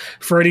Jays.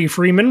 Freddie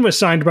Freeman was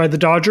signed by the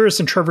Dodgers,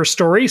 and Trevor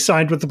Story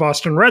signed with the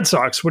Boston Red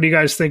Sox. What do you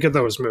guys think of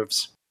those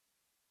moves?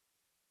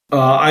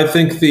 I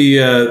think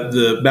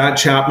the Matt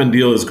Chapman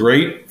deal is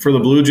great for the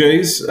Blue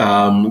Jays.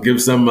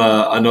 Gives them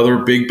another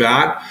big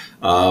bat.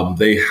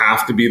 They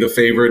have to be the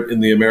favorite in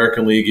the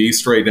American League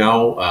East right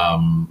now.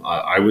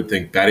 I would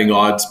think betting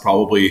odds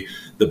probably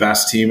the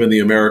best team in the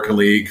American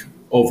League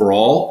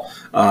overall.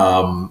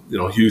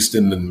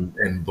 Houston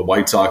and the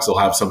White Sox will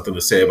have something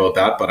to say about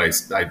that, but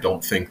I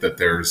don't think that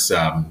there's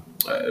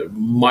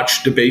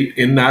much debate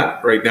in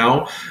that right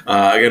now.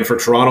 Again, for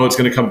Toronto, it's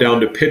going to come down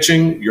to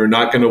pitching. You're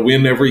not going to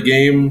win every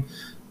game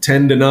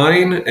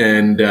 10-9,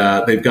 and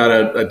they've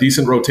got a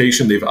decent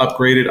rotation. They've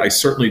upgraded. I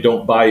certainly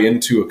don't buy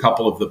into a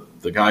couple of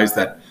the guys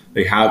that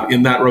they have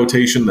in that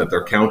rotation that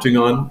they're counting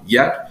on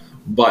yet.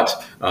 But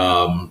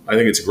I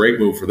think it's a great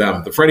move for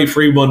them. The Freddie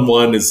Freeman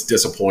one is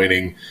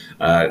disappointing.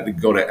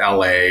 Go to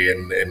LA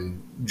and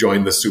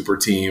join the super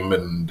team,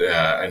 and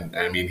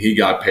I mean, he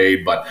got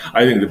paid, but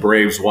I think the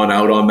Braves won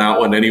out on that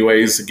one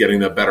anyways, getting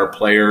the better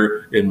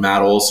player in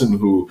Matt Olson,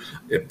 who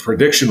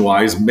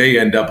prediction-wise may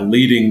end up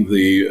leading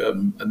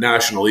the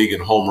National League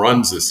in home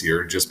runs this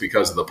year just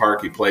because of the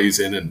park he plays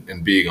in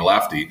and being a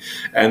lefty.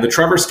 And the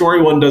Trevor Story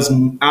one does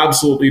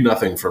absolutely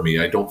nothing for me.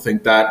 I don't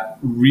think that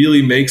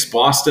really makes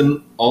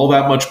Boston all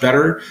that much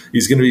better.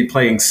 He's going to be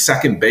playing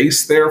second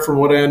base there, from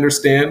what I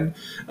understand.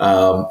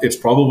 It's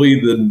probably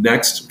the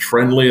next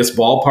friendliest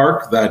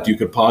ballpark that you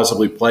could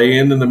possibly play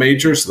in the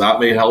majors, so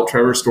that may help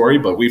Trevor Story,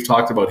 but we've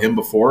talked about him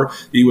before.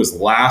 He was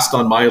last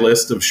on my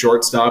list of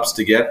shortstops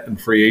to get in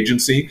free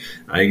agency.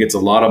 I think it's a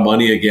lot of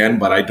money again,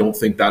 but I don't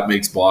think that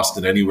makes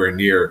Boston anywhere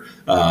near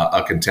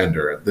a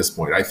contender at this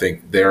point. I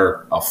think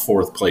they're a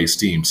fourth-place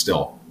team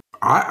still.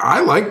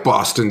 I like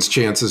Boston's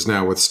chances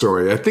now with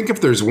Story. I think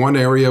if there's one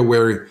area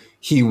where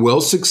he will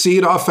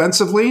succeed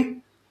offensively,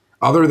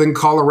 other than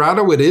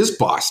Colorado, it is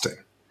Boston.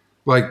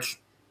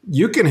 Like,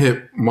 you can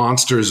hit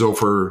monsters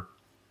over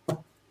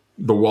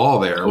the wall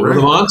there. Over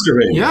the monster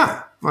range.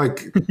 Yeah.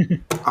 Like,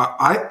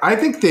 I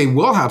think they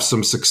will have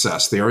some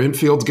success. Their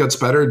infield gets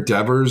better.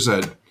 Devers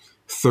at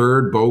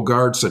third,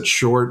 Bogarts at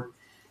short,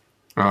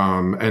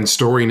 and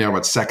Story now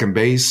at second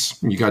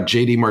base. You got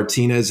JD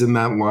Martinez in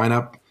that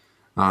lineup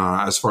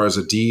as far as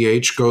a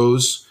DH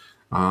goes.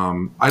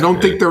 I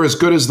don't think they're as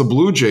good as the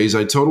Blue Jays.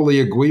 I totally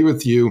agree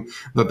with you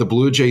that the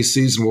Blue Jays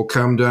season will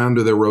come down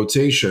to their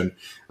rotation.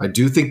 I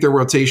do think their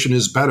rotation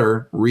is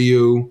better.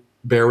 Ryu,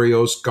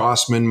 Barrios,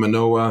 Gausman,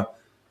 Manoah,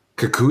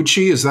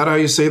 Kikuchi. Is that how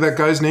you say that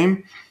guy's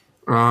name?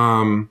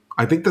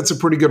 I think that's a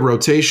pretty good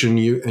rotation.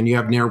 You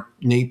have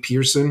Nate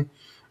Pearson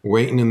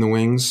waiting in the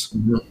wings.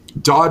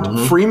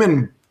 Mm-hmm.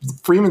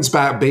 Freeman's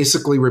bat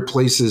basically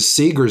replaces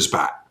Seager's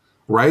bat,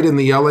 right, in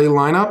the LA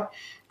lineup.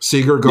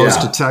 Seager goes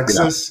to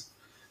Texas.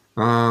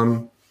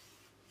 I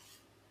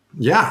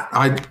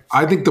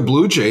think the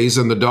Blue Jays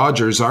and the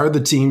Dodgers are the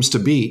teams to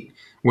beat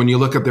when you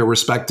look at their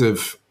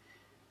respective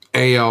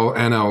AL,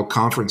 NL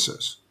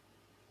conferences.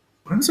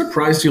 I'm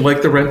surprised you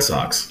like the Red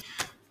Sox.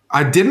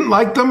 I didn't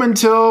like them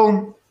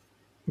until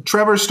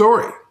Trevor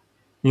Story.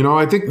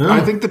 I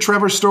think the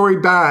Trevor Story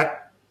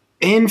bat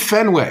in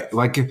Fenway.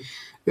 Like,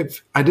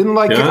 if I didn't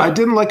like it, I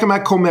didn't like him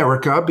at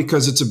Comerica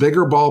because it's a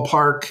bigger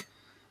ballpark.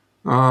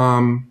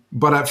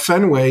 But at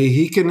Fenway,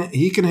 he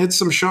can hit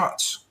some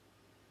shots.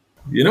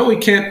 He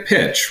can't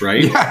pitch,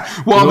 right? Yeah.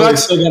 Well, they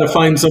still got to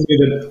find somebody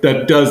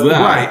that does that,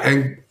 right?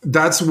 And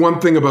that's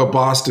one thing about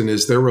Boston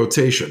is their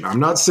rotation. I'm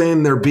not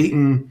saying they're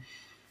beating.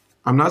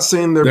 I'm not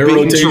saying they're beating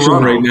rotation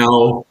Toronto right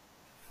now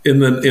in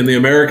the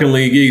American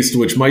League East,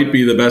 which might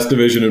be the best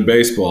division in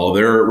baseball.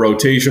 Their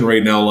rotation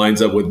right now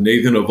lines up with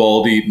Nathan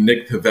Eovaldi,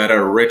 Nick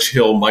Pivetta, Rich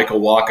Hill, Michael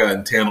Wacha,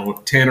 and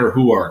Tanner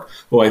Huart,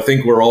 who I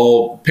think were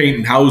all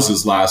painting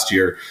houses last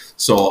year.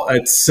 So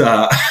it's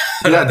that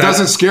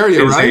doesn't scare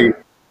you, right?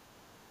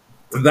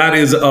 That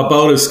is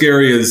about as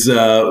scary as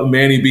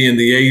Manny being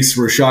the ace,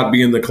 Rashad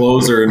being the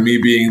closer, and me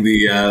being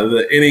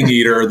the inning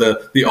eater,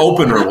 the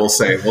opener, we'll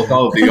say. We'll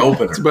call it the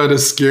opener. It's about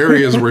as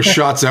scary as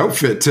Rashad's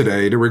outfit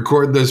today to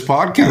record this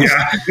podcast.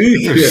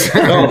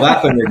 Oh,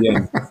 that thing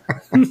again.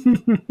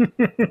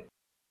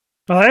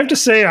 Well, I have to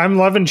say, I'm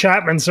loving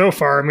Chapman so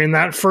far. I mean,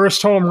 that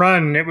first home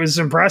run, it was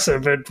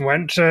impressive. It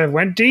went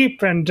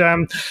deep, and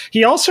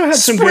he also had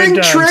some Spring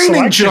good training,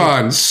 selection.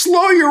 John.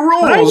 Slow your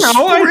rolls.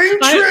 Spring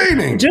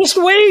training. Just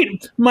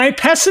wait. My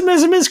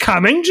pessimism is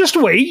coming. Just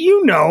wait.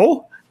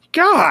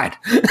 God.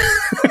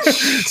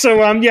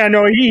 So,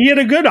 he had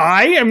a good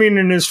eye,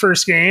 in his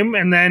first game,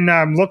 and then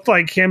looked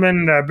like him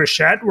and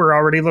Bichette were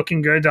already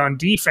looking good on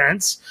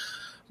defense.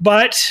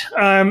 But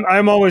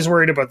I'm always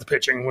worried about the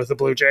pitching with the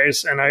Blue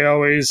Jays, and I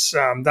always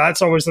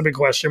that's always the big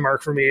question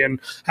mark for me. And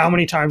how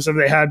many times have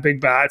they had big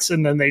bats,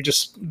 and then they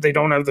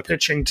don't have the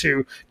pitching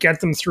to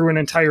get them through an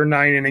entire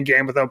 9-inning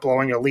game without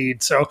blowing a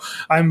lead? So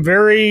I'm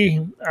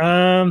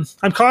I'm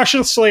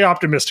cautiously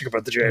optimistic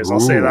about the Jays. I'll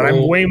say that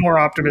I'm way more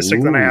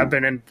optimistic than I have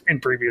been in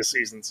previous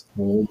seasons.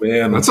 Oh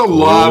man, that's a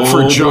lot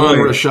for John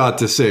Rashad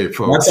to say,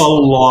 folks.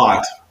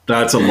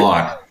 That's a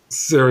lot.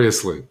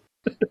 Seriously.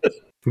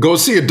 Go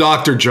see a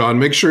doctor, John.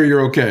 Make sure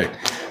you're okay.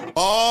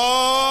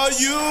 Are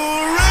you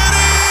ready?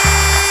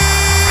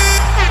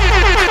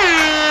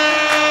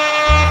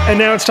 And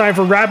now it's time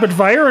for Rapid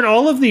Fire, and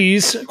all of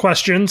these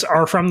questions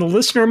are from the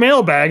listener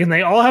mailbag, and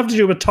they all have to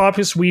do with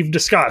topics we've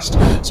discussed.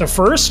 So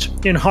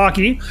first, in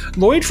hockey,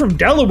 Lloyd from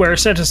Delaware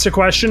sent us a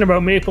question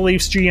about Maple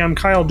Leafs GM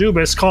Kyle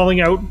Dubas calling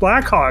out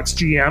Blackhawks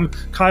GM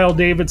Kyle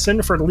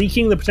Davidson for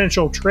leaking the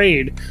potential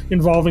trade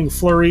involving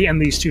Fleury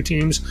and these two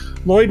teams.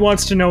 Lloyd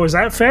wants to know, is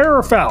that fair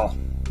or foul?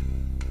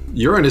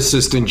 You're an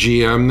assistant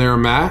GM there,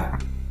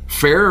 Matt.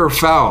 Fair or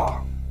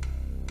foul?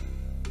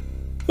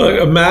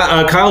 Look,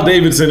 Kyle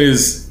Davidson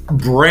is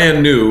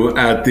brand new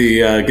at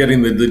the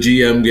getting the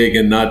GM gig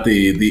and not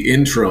the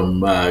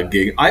interim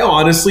gig. I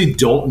honestly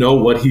don't know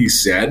what he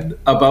said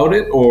about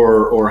it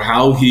or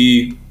how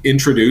he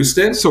introduced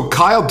it. So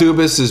Kyle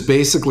Dubas is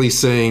basically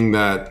saying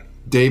that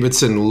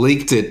Davidson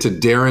leaked it to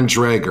Darren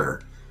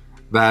Dreger,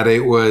 that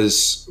it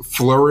was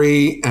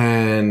Fleury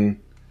and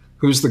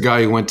who's the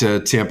guy who went to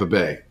Tampa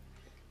Bay?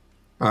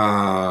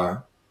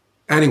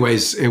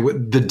 Anyways,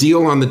 the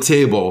deal on the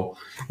table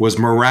was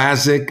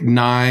Mrazek,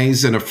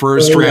 Nyes, and a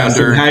first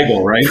rounder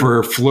Hagel, right?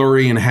 for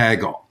Fleury and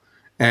Hagel.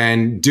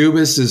 And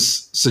Dubas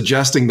is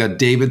suggesting that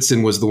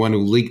Davidson was the one who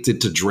leaked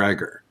it to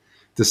Dreger,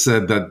 to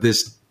said that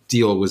this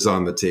deal was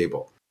on the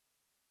table.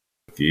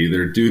 You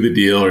either do the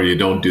deal or you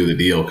don't do the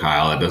deal,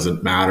 Kyle. It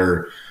doesn't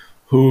matter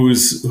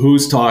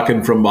who's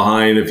talking from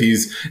behind. If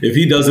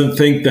he doesn't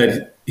think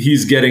that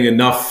he's getting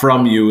enough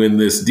from you in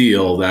this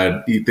deal,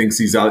 that he thinks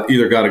he's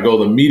either got to go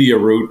the media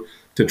route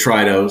to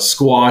try to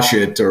squash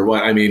it or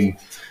what. I mean,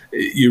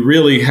 you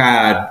really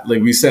had,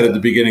 like we said at the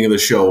beginning of the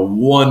show,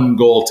 one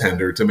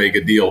goaltender to make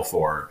a deal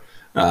for.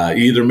 You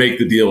either make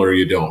the deal or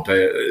you don't.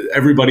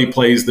 Everybody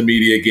plays the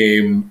media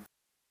game.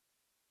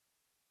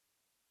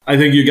 I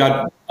think you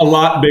got a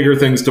lot bigger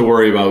things to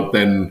worry about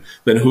than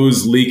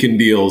who's leaking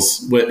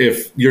deals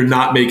if you're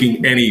not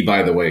making any,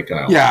 by the way,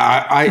 Kyle.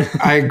 Yeah,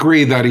 I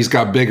agree that he's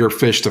got bigger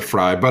fish to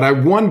fry, but I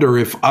wonder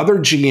if other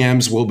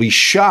GMs will be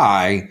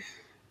shy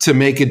to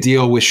make a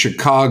deal with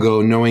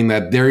Chicago knowing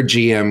that their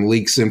GM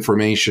leaks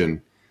information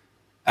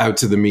out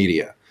to the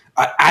media.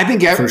 I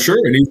think for sure.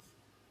 And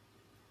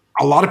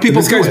a lot of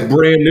people. This guy's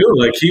brand new.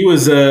 Like he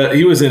was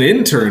an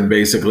intern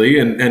basically,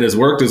 and has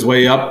worked his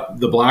way up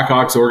the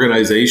Blackhawks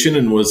organization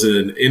and was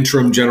an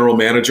interim general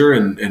manager,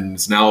 and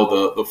is now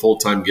the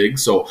full-time gig.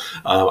 So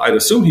I'd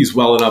assume he's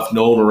well enough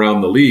known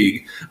around the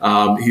league.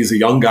 He's a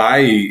young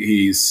guy.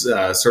 He's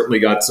certainly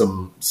got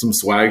some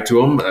swag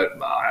to him.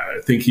 I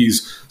think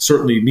he's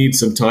certainly needs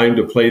some time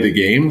to play the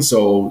game.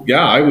 So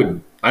yeah,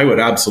 I would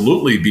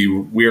absolutely be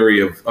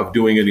weary of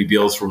doing any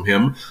deals from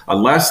him,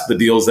 unless the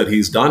deals that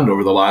he's done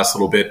over the last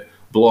little bit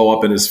blow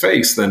up in his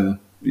face. Then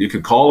you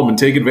could call him and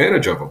take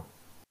advantage of him.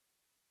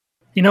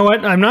 You know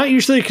what? I'm not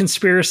usually a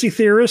conspiracy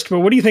theorist, but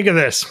what do you think of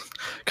this?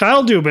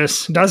 Kyle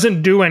Dubas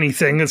doesn't do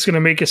anything that's going to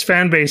make his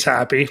fan base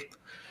happy.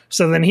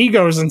 So then he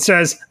goes and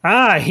says,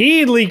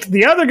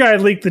 the other guy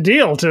leaked the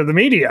deal to the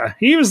media.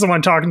 He was the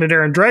one talking to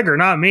Darren Dreger,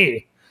 not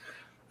me.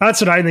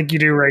 That's what I think you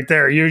do right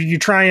there. You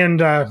try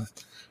and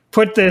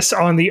put this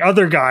on the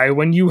other guy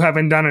when you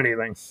haven't done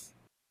anything.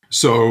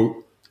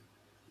 So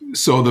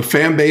the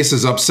fan base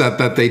is upset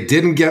that they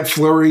didn't get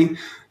Fleury.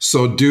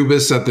 So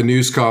Dubas at the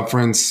news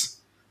conference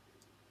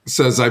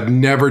says, I've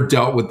never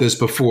dealt with this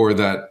before,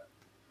 that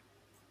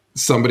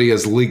somebody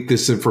has leaked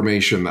this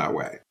information that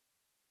way.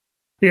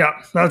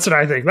 Yeah, that's what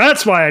I think.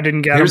 That's why I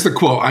didn't get Here's the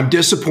quote. I'm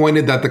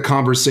disappointed that the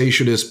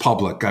conversation is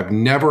public. I've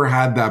never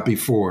had that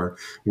before,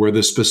 where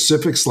the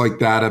specifics like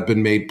that have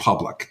been made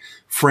public.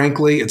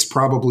 Frankly, it's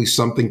probably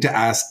something to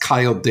ask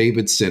Kyle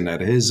Davidson at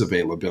his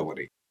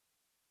availability.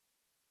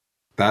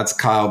 That's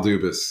Kyle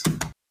Dubas,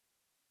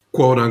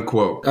 quote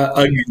unquote.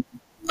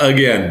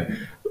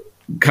 Again,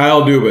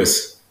 Kyle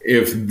Dubas,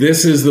 if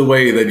this is the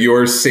way that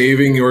you're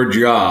saving your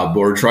job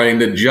or trying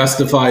to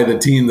justify the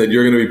team that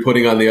you're going to be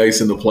putting on the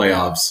ice in the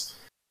playoffs,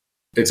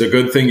 it's a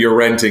good thing you're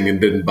renting and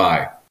didn't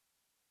buy.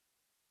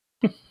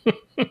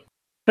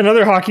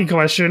 Another hockey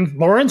question.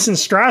 Lawrence in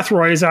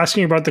Strathroy is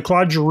asking about the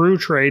Claude Giroux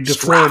trade to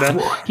Florida.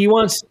 He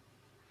wants...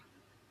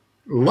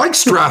 Like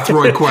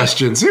Strathroy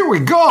questions. Here we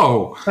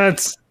go.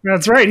 That's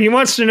right. He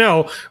wants to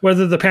know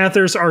whether the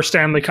Panthers are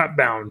Stanley Cup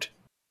bound.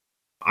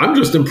 I'm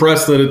just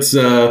impressed that it's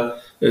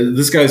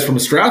this guy's from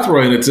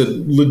Strathroy and it's a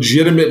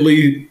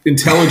legitimately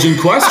intelligent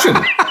question.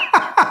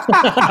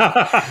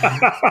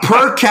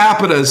 Per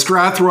capita,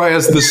 Strathroy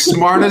has the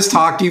smartest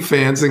hockey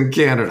fans in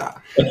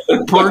Canada.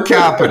 Per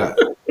capita.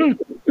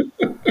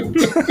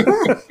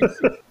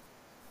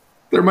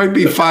 There might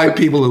be 5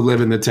 people who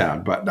live in the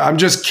town, but I'm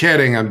just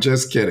kidding.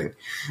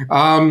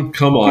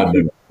 Come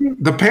on.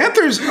 The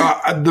Panthers,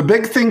 the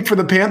big thing for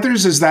the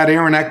Panthers is that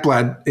Aaron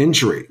Ekblad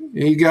injury.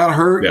 He got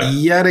hurt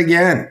yet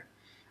again.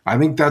 I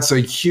think that's a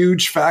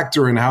huge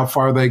factor in how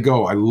far they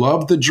go. I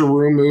love the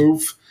Giroux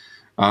move.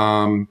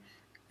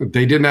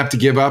 They didn't have to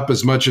give up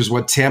as much as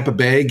what Tampa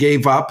Bay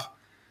gave up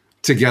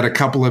to get a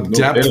couple of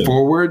depth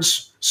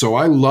forwards. So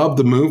I love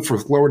the move for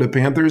Florida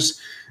Panthers.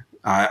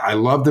 I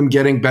love them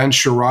getting Ben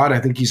Sherrod. I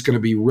think he's going to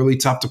be really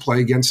tough to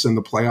play against in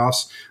the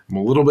playoffs. I'm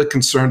a little bit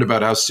concerned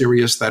about how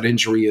serious that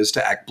injury is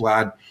to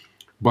Ekblad,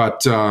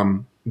 but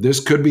this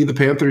could be the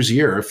Panthers'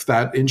 year if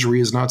that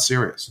injury is not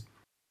serious.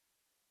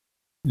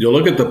 You'll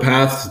look at the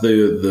path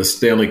to the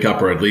Stanley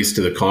Cup, or at least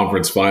to the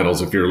conference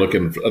finals, if you're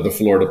looking at the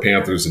Florida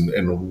Panthers,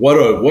 and what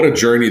a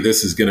journey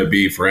this is going to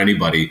be for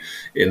anybody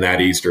in that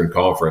Eastern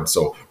Conference.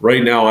 So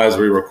right now, as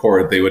we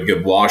record, they would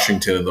get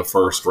Washington in the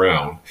first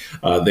round.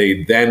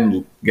 They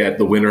then get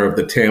the winner of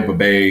the Tampa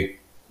Bay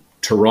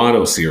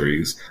Toronto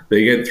series.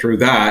 They get through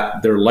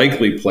that. They're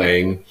likely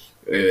playing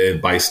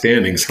by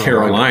standings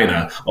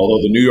Carolina,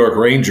 although the New York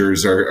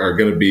Rangers are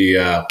going to be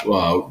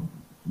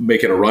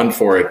making a run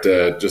for it.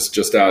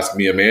 Just ask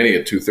Mia Manny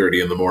at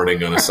 2:30 in the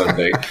morning on a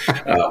Sunday.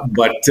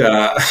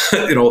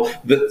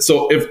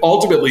 So if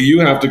ultimately you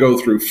have to go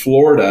through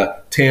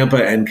Florida,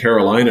 Tampa, and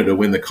Carolina to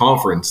win the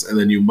conference, and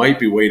then you might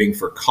be waiting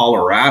for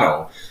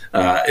Colorado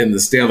in the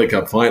Stanley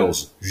Cup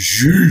Finals,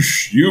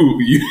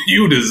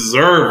 you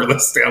deserve the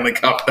Stanley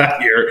Cup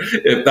that year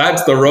if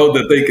that's the road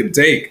that they can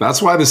take.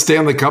 That's why the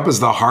Stanley Cup is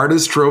the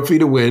hardest trophy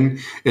to win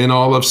in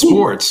all of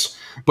sports.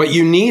 But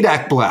you need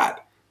Ekblad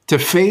to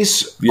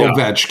face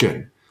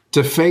Ovechkin,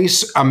 to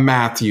face a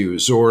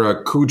Matthews or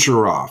a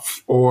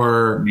Kucherov,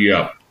 or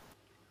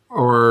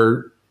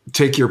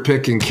take your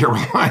pick in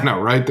Carolina,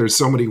 right? There's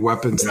so many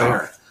weapons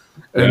there.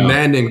 And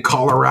then in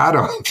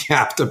Colorado, you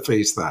have to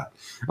face that.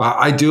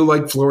 I do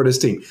like Florida's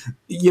team.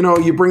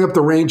 You bring up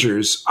the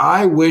Rangers.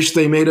 I wish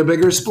they made a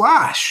bigger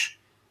splash.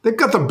 They've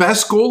got the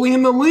best goalie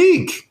in the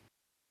league.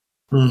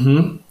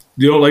 Mm-hmm.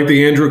 You don't like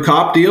the Andrew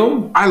Kopp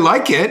deal? I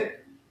like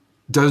it.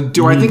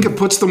 Do I think it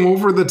puts them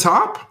over the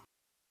top?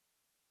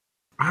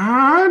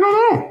 I don't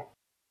know.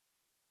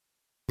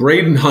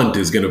 Braden Hunt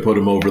is going to put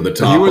him over the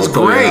top. He was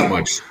great.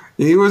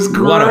 He was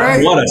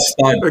great. What a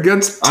stud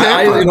against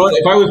Tampa.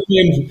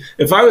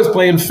 If I was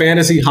playing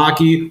fantasy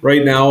hockey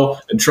right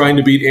now and trying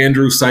to beat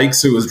Andrew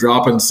Sykes, who was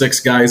dropping 6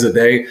 guys a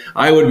day,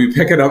 I would be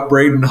picking up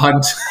Braden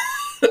Hunt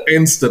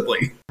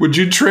instantly. Would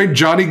you trade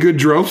Johnny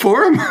Gaudreau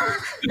for him?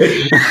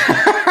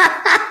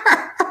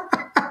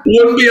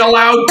 Wouldn't be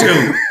allowed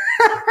to.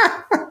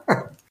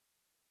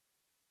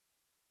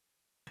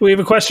 We have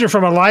a question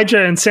from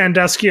Elijah in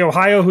Sandusky,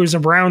 Ohio, who's a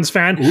Browns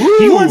fan. Ooh,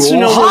 he wants to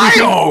know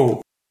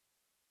Ohio.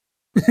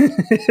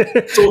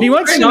 He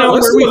wants to know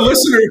where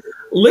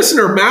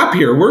listener map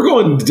here. We're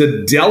going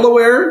to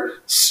Delaware,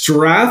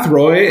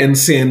 Strathroy, and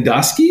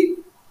Sandusky.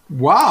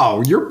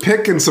 Wow, you're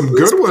picking some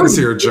good ones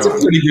here, John. It's a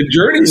pretty good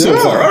journey so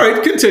far. All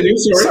right, continue.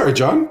 Sorry,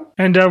 John.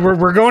 And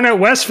we're going out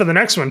west for the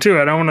next one, too.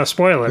 I don't want to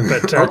spoil it.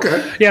 But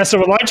okay. Yeah,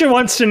 so Elijah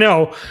wants to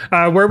know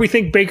where we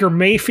think Baker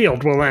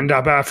Mayfield will end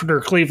up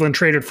after Cleveland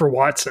traded for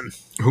Watson.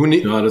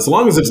 God, as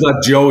long as it's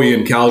not Joey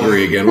in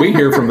Calgary again. We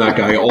hear from that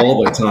guy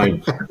all the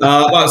time.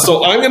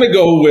 So I'm going to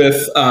go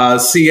with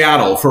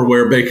Seattle for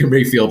where Baker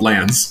Mayfield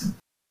lands.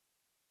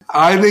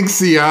 I think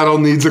Seattle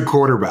needs a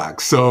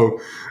quarterback. So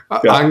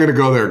I'm going to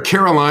go there.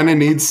 Carolina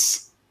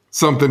needs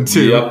something,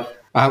 too. Yep.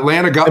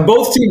 Atlanta got... And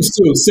both teams,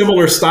 too,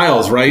 similar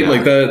styles, right? Yeah.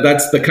 Like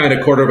that's the kind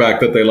of quarterback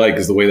that they like,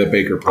 is the way that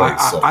Baker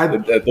plays.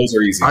 Those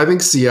are easy. I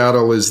think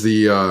Seattle is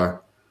the...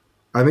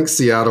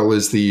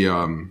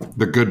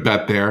 the good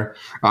bet there.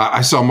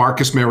 I saw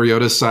Marcus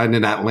Mariota sign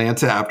in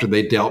Atlanta after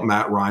they dealt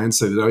Matt Ryan,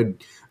 so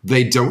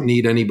they don't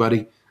need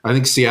anybody. I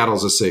think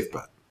Seattle's a safe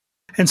bet.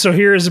 And so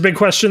here is a big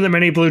question that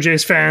many Blue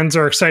Jays fans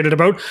are excited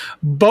about.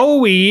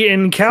 Bowie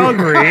in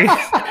Calgary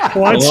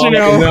wants to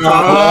know...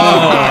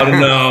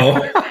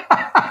 No.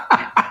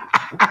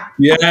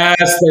 Yes,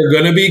 they're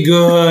going to be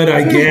good.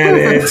 I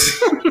get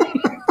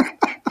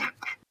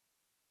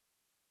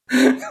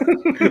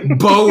it.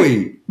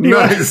 Bowie.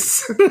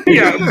 Nice.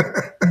 Yeah.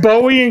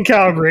 Bowie in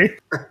Calgary.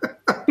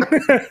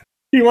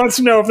 He wants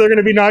to know if they're going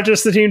to be not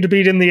just the team to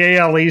beat in the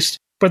AL East,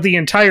 but the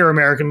entire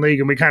American League,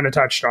 and we kind of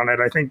touched on it.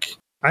 I think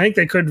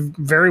they could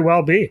very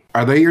well be.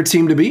 Are they your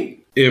team to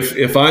beat?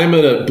 If I'm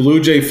a Blue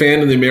Jay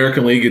fan in the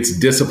American League, it's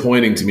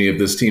disappointing to me if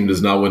this team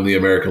does not win the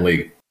American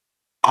League.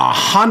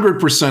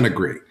 100%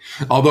 agree.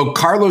 Although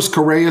Carlos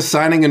Correa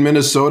signing in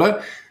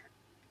Minnesota,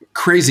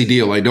 crazy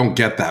deal. I don't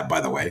get that,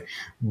 by the way.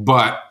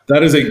 But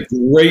that is a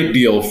great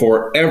deal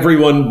for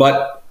everyone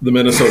but the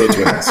Minnesota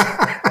Twins.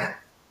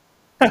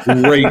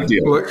 Great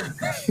deal. Look,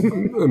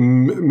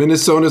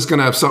 Minnesota's going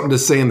to have something to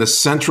say in the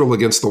Central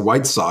against the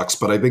White Sox,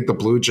 but I think the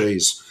Blue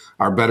Jays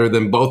are better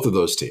than both of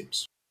those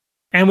teams.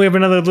 And we have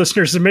another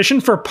listener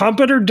submission for Pump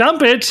It or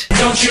Dump It.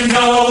 Don't you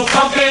know,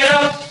 pump it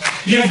up.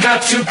 You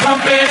got to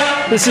pump it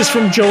up. This is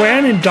from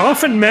Joanne in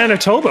Dauphin,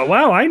 Manitoba.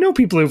 Wow, I know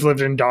people who've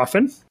lived in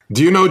Dauphin.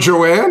 Do you know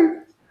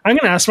Joanne? I'm going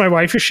to ask my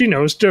wife if she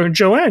knows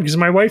Joanne, because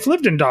my wife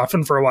lived in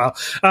Dauphin for a while.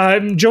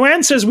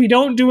 Joanne says we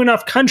don't do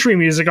enough country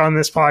music on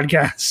this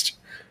podcast.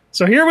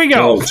 So here we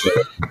go.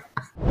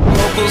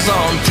 Locals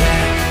on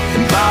tap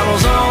and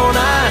bottles on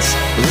ice.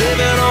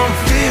 Living on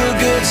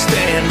feel-good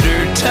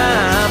standard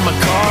time. My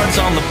card's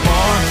on the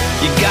bar.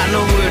 You got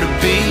nowhere to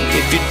be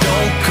if you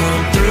don't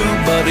come through.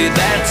 Buddy,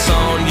 that's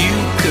on you,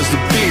 because the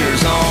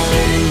beer's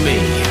on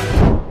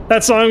me.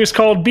 That song is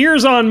called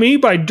Beers on Me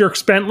by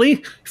Dierks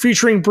Bentley,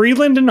 featuring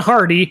Breland and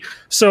Hardy.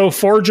 So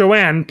for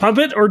Joanne, pump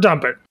it or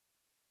dump it?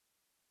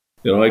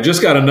 I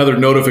just got another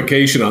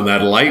notification on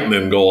that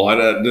Lightning goal.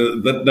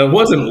 That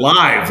wasn't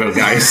live,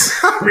 guys.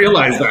 I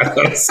realize that.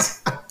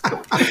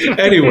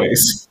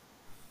 Anyways.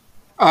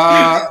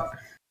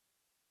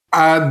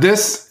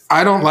 This,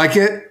 I don't like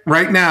it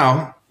right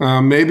now.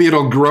 Maybe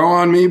it'll grow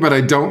on me, but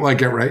I don't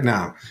like it right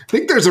now. I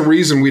think there's a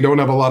reason we don't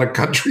have a lot of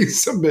country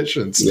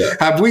submissions. Yeah.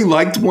 Have we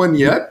liked one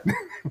yet?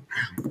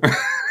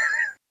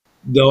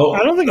 No,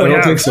 I don't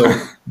think so.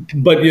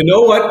 But you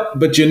know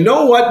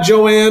what?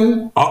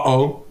 Joanne?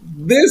 Uh-oh.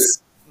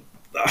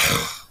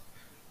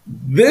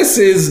 This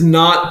is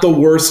not the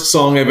worst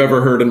song I've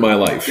ever heard in my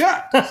life.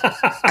 Yeah.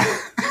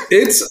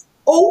 It's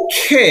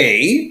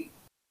okay.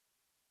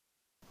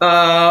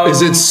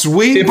 Is it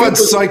Sweet But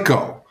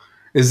Psycho?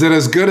 Is it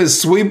as good as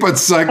Sweet But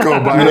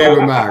Psycho by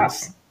Ava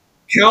Max?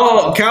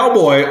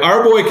 Cowboy,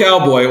 our boy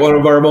Cowboy, one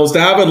of our most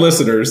avid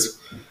listeners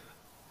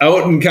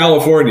out in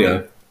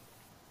California,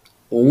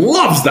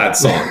 loves that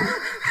song.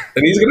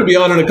 And he's going to be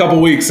on in a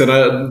couple weeks.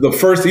 And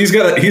he's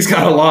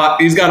got a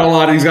lot he's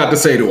got to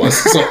say to us.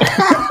 So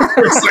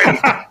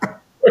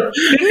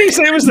didn't he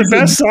say it was the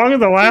best song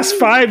of the last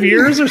 5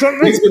 years or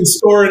something? He's been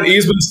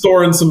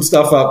storing some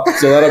stuff up,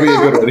 so that'll be a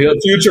good one. He'll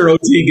future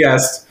OT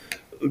guest,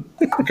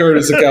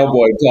 Curtis the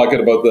Cowboy, talking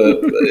about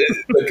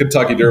the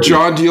Kentucky Derby.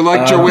 John, do you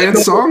like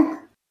Joanne's song?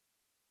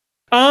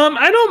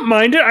 I don't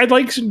mind it. I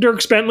like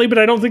Dierks Bentley, but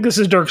I don't think this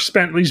is Dierks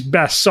Bentley's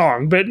best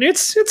song. But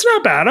it's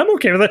not bad. I'm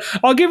okay with it.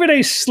 I'll give it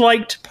a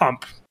slight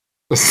pump.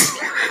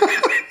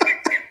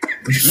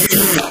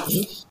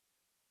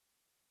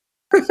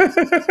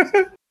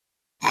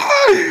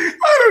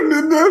 I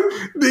don't know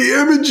the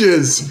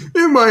images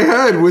in my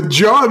head with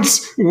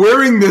John's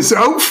wearing this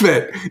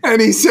outfit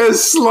and he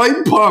says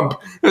slight pump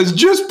has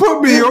just put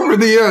me over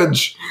the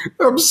edge.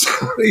 I'm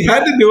sorry. He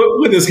had to do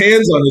it with his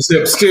hands on his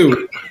hips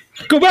too.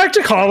 Go back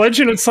to college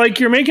and it's like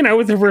you're making out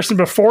with the person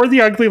before the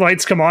ugly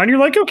lights come on. You're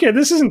like, okay,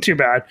 this isn't too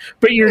bad.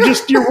 But you're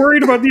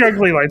worried about the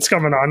ugly lights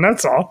coming on.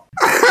 That's all.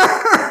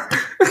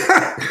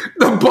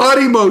 The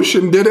body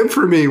motion did it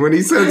for me when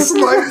he said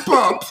slight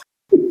pump.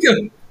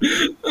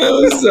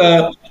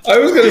 I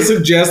was going to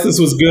suggest this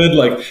was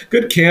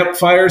good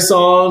campfire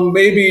song.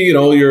 Maybe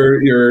you're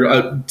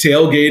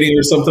tailgating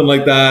or something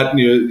like that.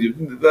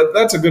 And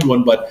that's a good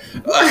one. But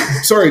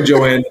sorry,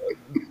 Joanne,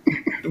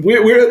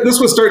 this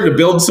was starting to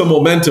build some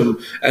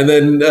momentum, and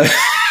then I'm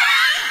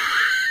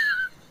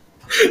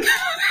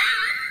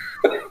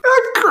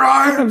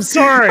crying. I'm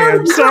sorry.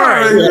 I'm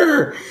sorry.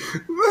 Here.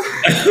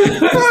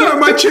 I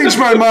might change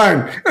my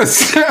mind.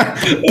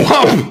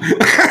 Pump.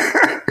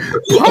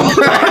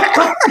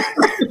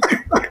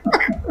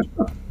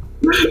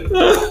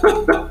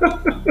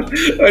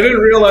 I didn't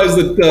realize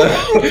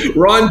that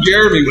Ron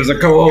Jeremy was a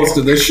co-host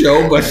of this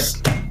show, but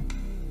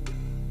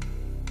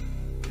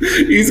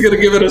he's going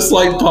to give it a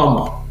slight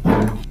pump.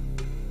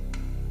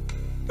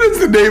 That's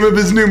the name of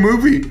his new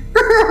movie.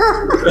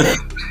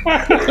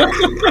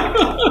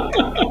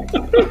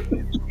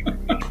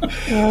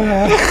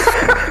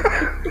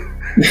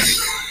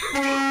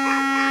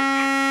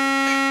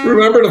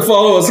 Remember to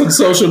follow us on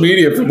social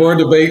media for more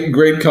debate and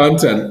great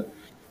content.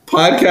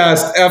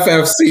 Podcast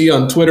FFC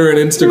on Twitter and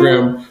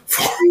Instagram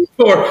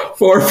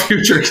for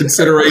future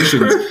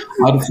considerations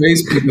on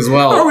Facebook as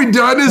well. Are we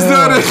done? Is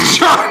that it,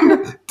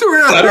 John?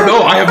 I don't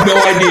know. I have no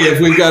idea.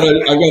 If I've got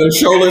a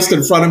show list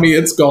in front of me,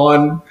 it's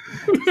gone.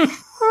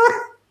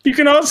 You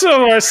can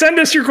also send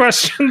us your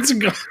questions,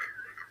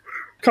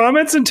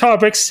 comments, and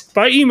topics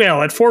by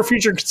email at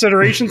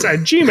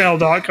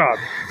forfutureconsiderations@gmail.com.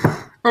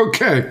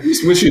 Okay. I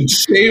just wish you'd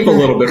shave a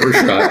little bit,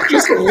 Rashad.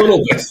 Just a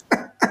little bit.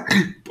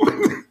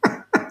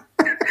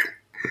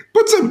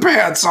 Put some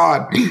pants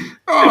on.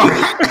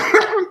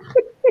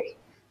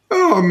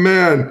 Oh,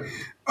 man.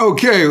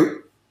 Okay.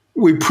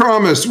 We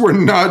promise we're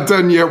not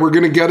done yet. We're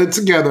going to get it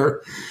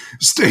together.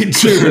 Stay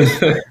tuned.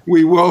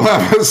 We will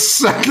have a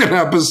second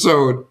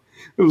episode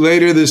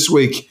later this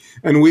week,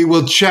 and we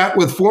will chat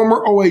with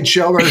former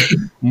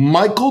OHLer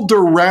Michael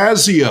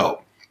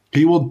D'Orazio.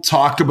 He will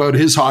talk about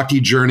his hockey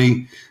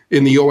journey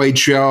in the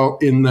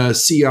OHL, in the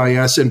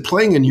CIS, and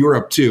playing in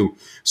Europe too.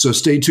 So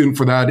stay tuned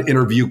for that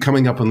interview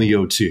coming up on the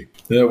OT.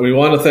 Yeah, we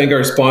want to thank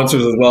our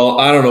sponsors as well.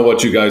 I don't know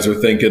what you guys are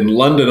thinking.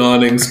 London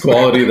Awnings,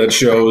 quality that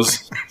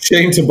shows.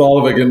 Shane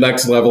Tabalovic and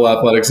Next Level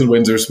Athletics in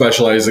Windsor,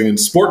 specializing in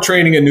sport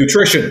training and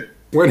nutrition.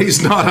 When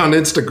he's not on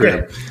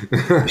Instagram.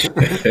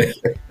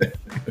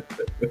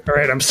 All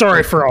right, I'm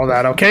sorry for all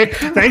that, okay?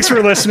 Thanks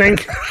for listening.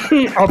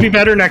 I'll be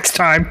better next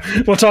time.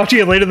 We'll talk to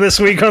you later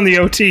this week on the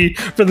OT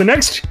for the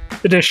next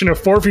edition of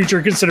For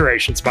Future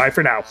Considerations. Bye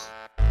for now.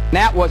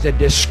 That was a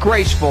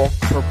disgraceful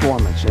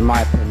performance, in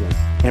my opinion.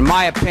 In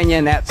my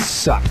opinion, that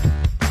sucked.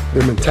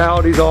 Their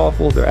mentality's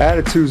awful. Their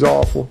attitude's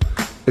awful.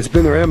 It's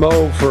been their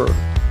MO for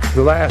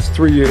the last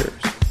 3 years.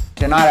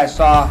 Tonight I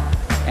saw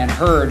and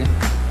heard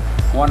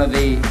one of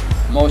the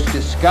most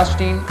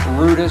disgusting,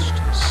 rudest,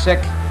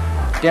 sick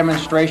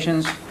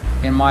demonstrations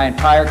in my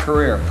entire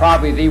career.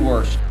 Probably the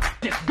worst.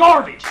 It's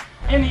garbage.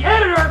 And the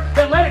editor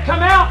that let it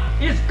come out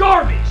is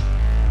garbage.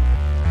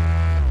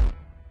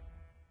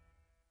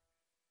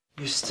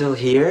 You're still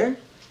here?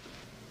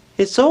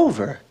 It's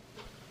over.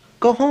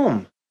 Go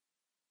home.